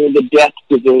playing in the Death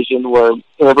Division where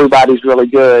everybody's really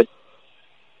good.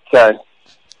 So,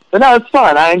 but no, it's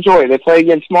fun. I enjoy it. They play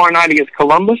again tomorrow night against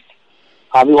Columbus.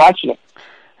 I'll be watching it.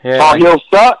 Yeah. Tar Heels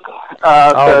suck.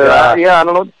 Yeah, I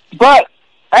don't know. But,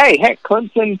 hey, heck,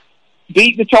 Clemson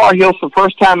beat the Tar Heels for the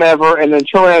first time ever and then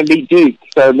turned around and beat Duke.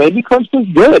 So maybe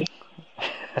Clemson's good.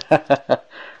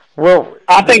 Well,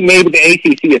 I think maybe the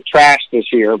ACC is trash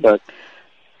this year, but...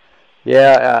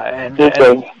 Yeah, and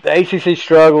the ACC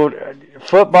struggled.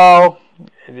 Football,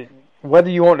 whether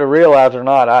you want to realize it or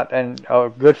not, and a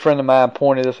good friend of mine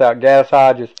pointed this out, Gas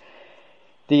Hodges,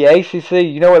 the ACC,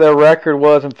 you know what their record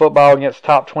was in football against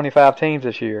top 25 teams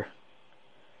this year?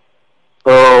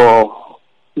 Oh,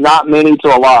 not many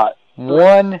to a lot.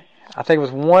 I think it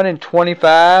was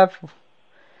 1-25.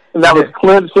 And that was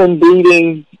Clemson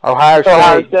beating Ohio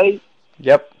State.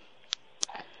 Yep.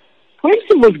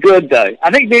 Clemson was good, though. I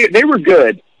think they were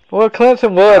good. Well,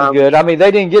 Clemson was good. I mean,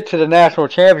 they didn't get to the national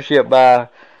championship by,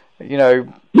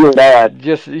 bad.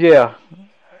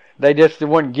 They just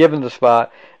weren't given the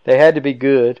spot. They had to be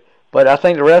good. But I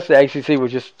think the rest of the ACC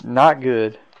was just not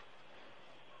good.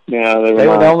 Yeah, they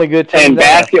were the only good team. And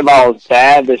basketball is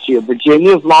bad this year.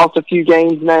 Virginia's lost a few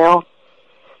games now.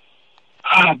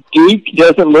 Duke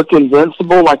doesn't look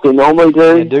invincible like they normally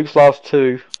do. Yeah, Duke's lost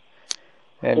 2.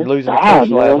 And it's losing bad,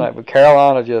 to last night. But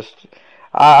Carolina just...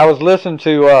 I was listening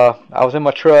to... I was in my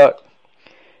truck,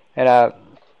 and I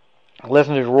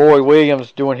listened to Roy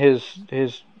Williams doing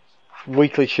his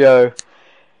weekly show.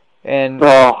 And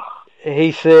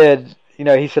he said,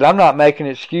 I'm not making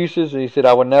excuses. He said,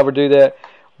 I would never do that.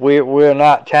 We're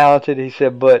not talented. He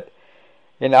said, but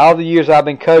in all the years I've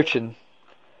been coaching,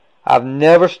 I've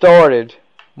never started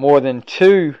more than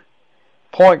 2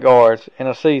 point guards in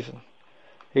a season.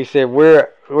 He said, we're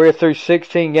through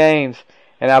 16 games,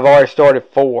 and I've already started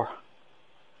 4.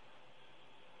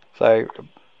 So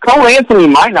Cole Anthony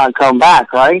might not come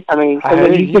back, right? I mean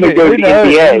he's going to go to the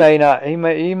NBA. He may not. He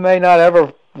may not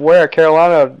ever wear a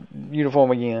Carolina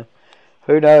uniform again.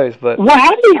 Who knows? But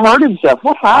how did he hurt himself?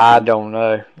 What happened? I don't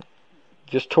know.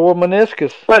 Just tore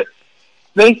meniscus. But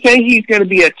they say he's going to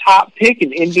be a top pick in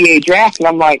the NBA draft, and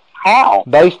I'm like, how?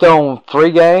 Based on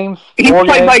 3 games? He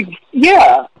played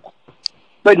games?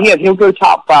 But yeah, he'll go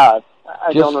top 5.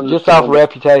 Just off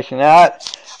reputation. Now,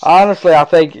 honestly, I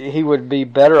think he would be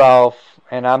better off,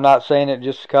 and I'm not saying it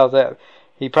just because that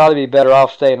he'd probably be better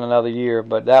off staying another year,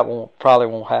 but that probably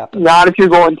won't happen. Not if you're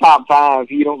going top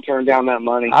 5. You don't turn down that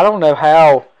money. I don't know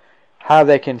how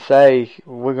they can say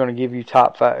we're going to give you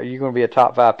top 5. You're going to be a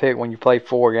top 5 pick when you play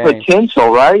 4 games.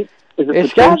 Potential, right?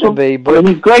 It's got to be. But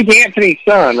he's Greg Anthony's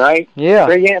son, right? Yeah.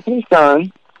 Greg Anthony's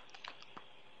son.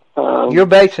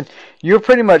 You're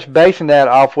pretty much basing that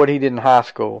off what he did in high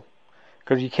school,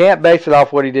 because you can't base it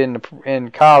off what he did in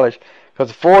college, because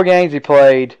the 4 games he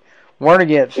played weren't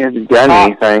against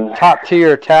top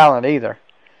tier talent either.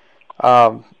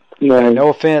 No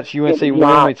offense, UNC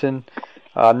Wilmington,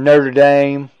 Notre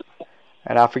Dame,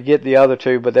 and I forget the other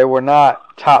 2, but they were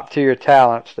not top tier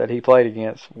talents that he played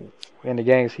against in the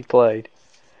games he played.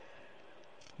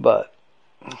 But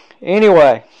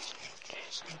anyway,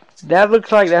 that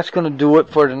looks like that's going to do it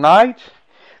for tonight.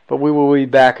 But we will be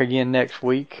back again next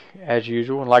week as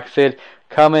usual. And like I said,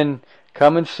 coming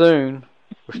soon.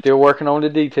 We're still working on the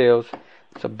details.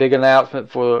 It's a big announcement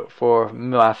for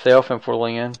myself and for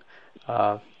Lynn.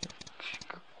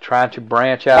 Trying to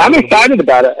branch out. I'm excited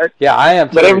about it. Yeah, I am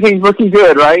too. But everything's looking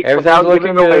good, right? Everything's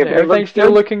looking good. Everything's still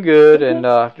looking good, and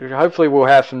hopefully we'll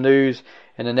have some news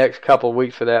in the next couple of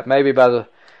weeks for that. Maybe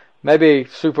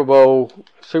Super Bowl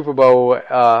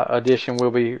edition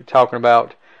we'll be talking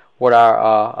about what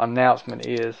our announcement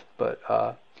is. But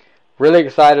really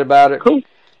excited about it. Cool.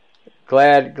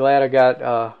 Glad I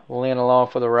got Lynn along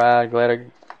for the ride.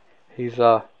 He's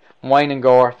Wayne and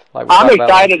Garth. Like I'm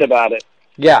excited about it.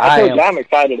 Yeah, I am. I'm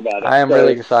excited about it. I am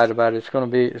really excited about it. It's gonna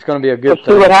be a good Let's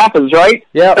thing. see what happens, right?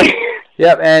 Yep.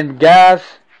 Yep. And guys,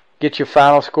 get your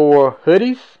Final Score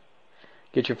hoodies.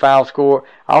 Get your Final Score.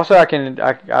 Also, I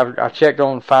checked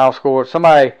on Final Score.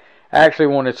 Somebody actually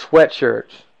wanted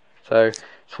sweatshirts. So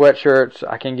sweatshirts,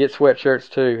 I can get sweatshirts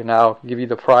too, and I'll give you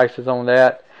the prices on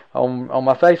that on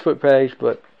my Facebook page.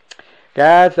 But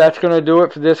guys, that's gonna do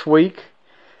it for this week.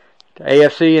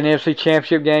 AFC and NFC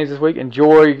Championship games this week.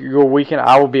 Enjoy your weekend.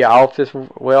 I will be off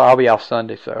I'll be off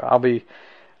Sunday, so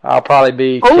I'll probably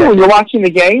be. Oh, you're watching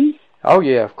the game? Oh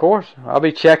yeah, of course. I'll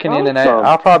be checking in and out. Awesome.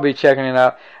 I'll probably be checking in and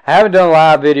out. I haven't done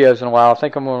live videos in a while. I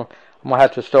think I'm gonna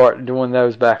have to start doing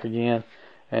those back again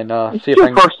and see if I can. It's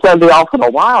your first Sunday off in a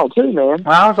while too, man.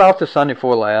 I was off the Sunday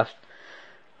before last.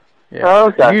 Yeah. Oh,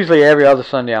 okay. Usually every other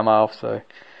Sunday I'm off, so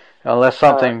unless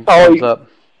something comes up.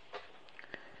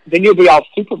 Then you'll be off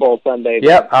Super Bowl Sunday. Then.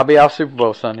 Yep, I'll be off Super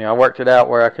Bowl Sunday. I worked it out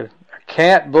where I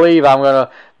can't believe I'm going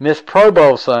to miss Pro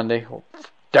Bowl Sunday.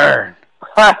 Darn.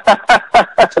 I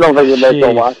don't think you're going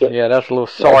to watch it. Yeah, that's a little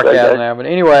sarcasm there. But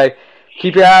anyway,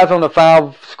 keep your eyes on the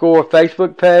Final Score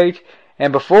Facebook page.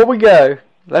 And before we go,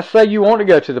 let's say you want to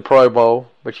go to the Pro Bowl,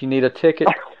 but you need a ticket.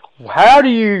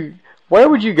 Where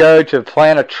would you go to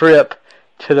plan a trip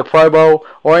to the Pro Bowl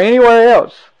or anywhere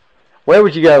else? Where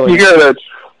would you go? You go to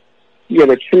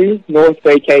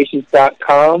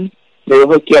TrueNorthVacations.com. They'll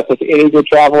hook you up with any of your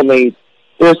travel needs.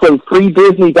 There's some free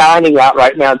Disney dining out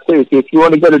right now, too. So if you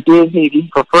want to go to Disney and eat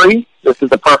for free, this is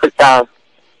the perfect time.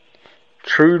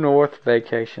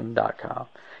 TrueNorthVacation.com.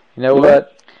 You know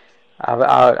what?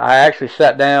 I actually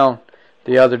sat down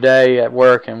the other day at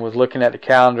work and was looking at the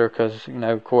calendar because,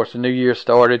 of course, the new year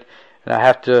started. And I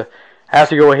have to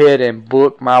go ahead and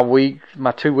book my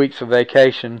 2 weeks of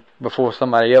vacation before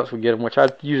somebody else would get them, which I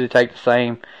usually take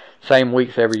the same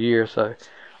weeks every year. So,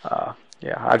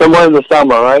 yeah. So one in the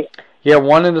summer, right? Yeah,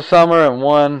 one in the summer and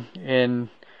one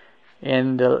in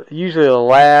usually the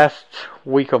last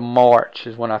week of March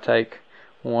is when I take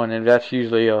one, and that's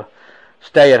usually a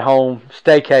stay-at-home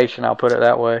staycation. I'll put it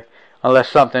that way, unless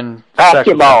something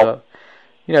special comes up.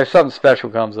 Something special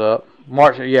comes up.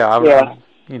 March, yeah.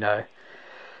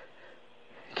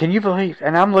 Can you believe,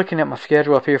 and I'm looking at my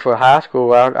schedule up here for high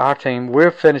school, our team, we're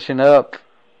finishing up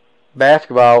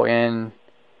basketball in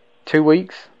 2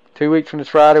 weeks. 2 weeks from this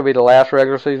Friday will be the last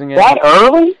regular season game. That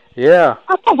early? Yeah.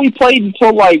 I thought we played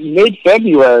until like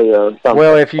mid-February or something.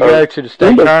 Well, if you go to the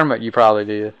state tournament, you probably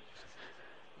did.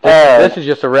 This is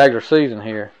just a regular season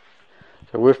here.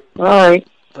 So we're... All right.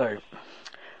 So,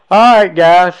 all right,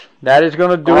 guys. That is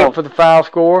going to do it for the Final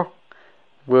Score.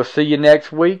 We'll see you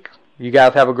next week. You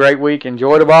guys have a great week.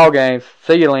 Enjoy the ball games.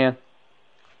 See you, Lynn.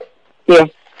 Yeah.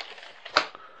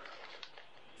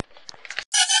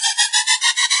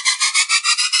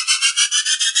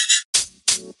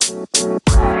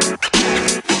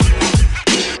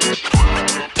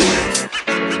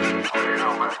 You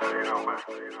know, man.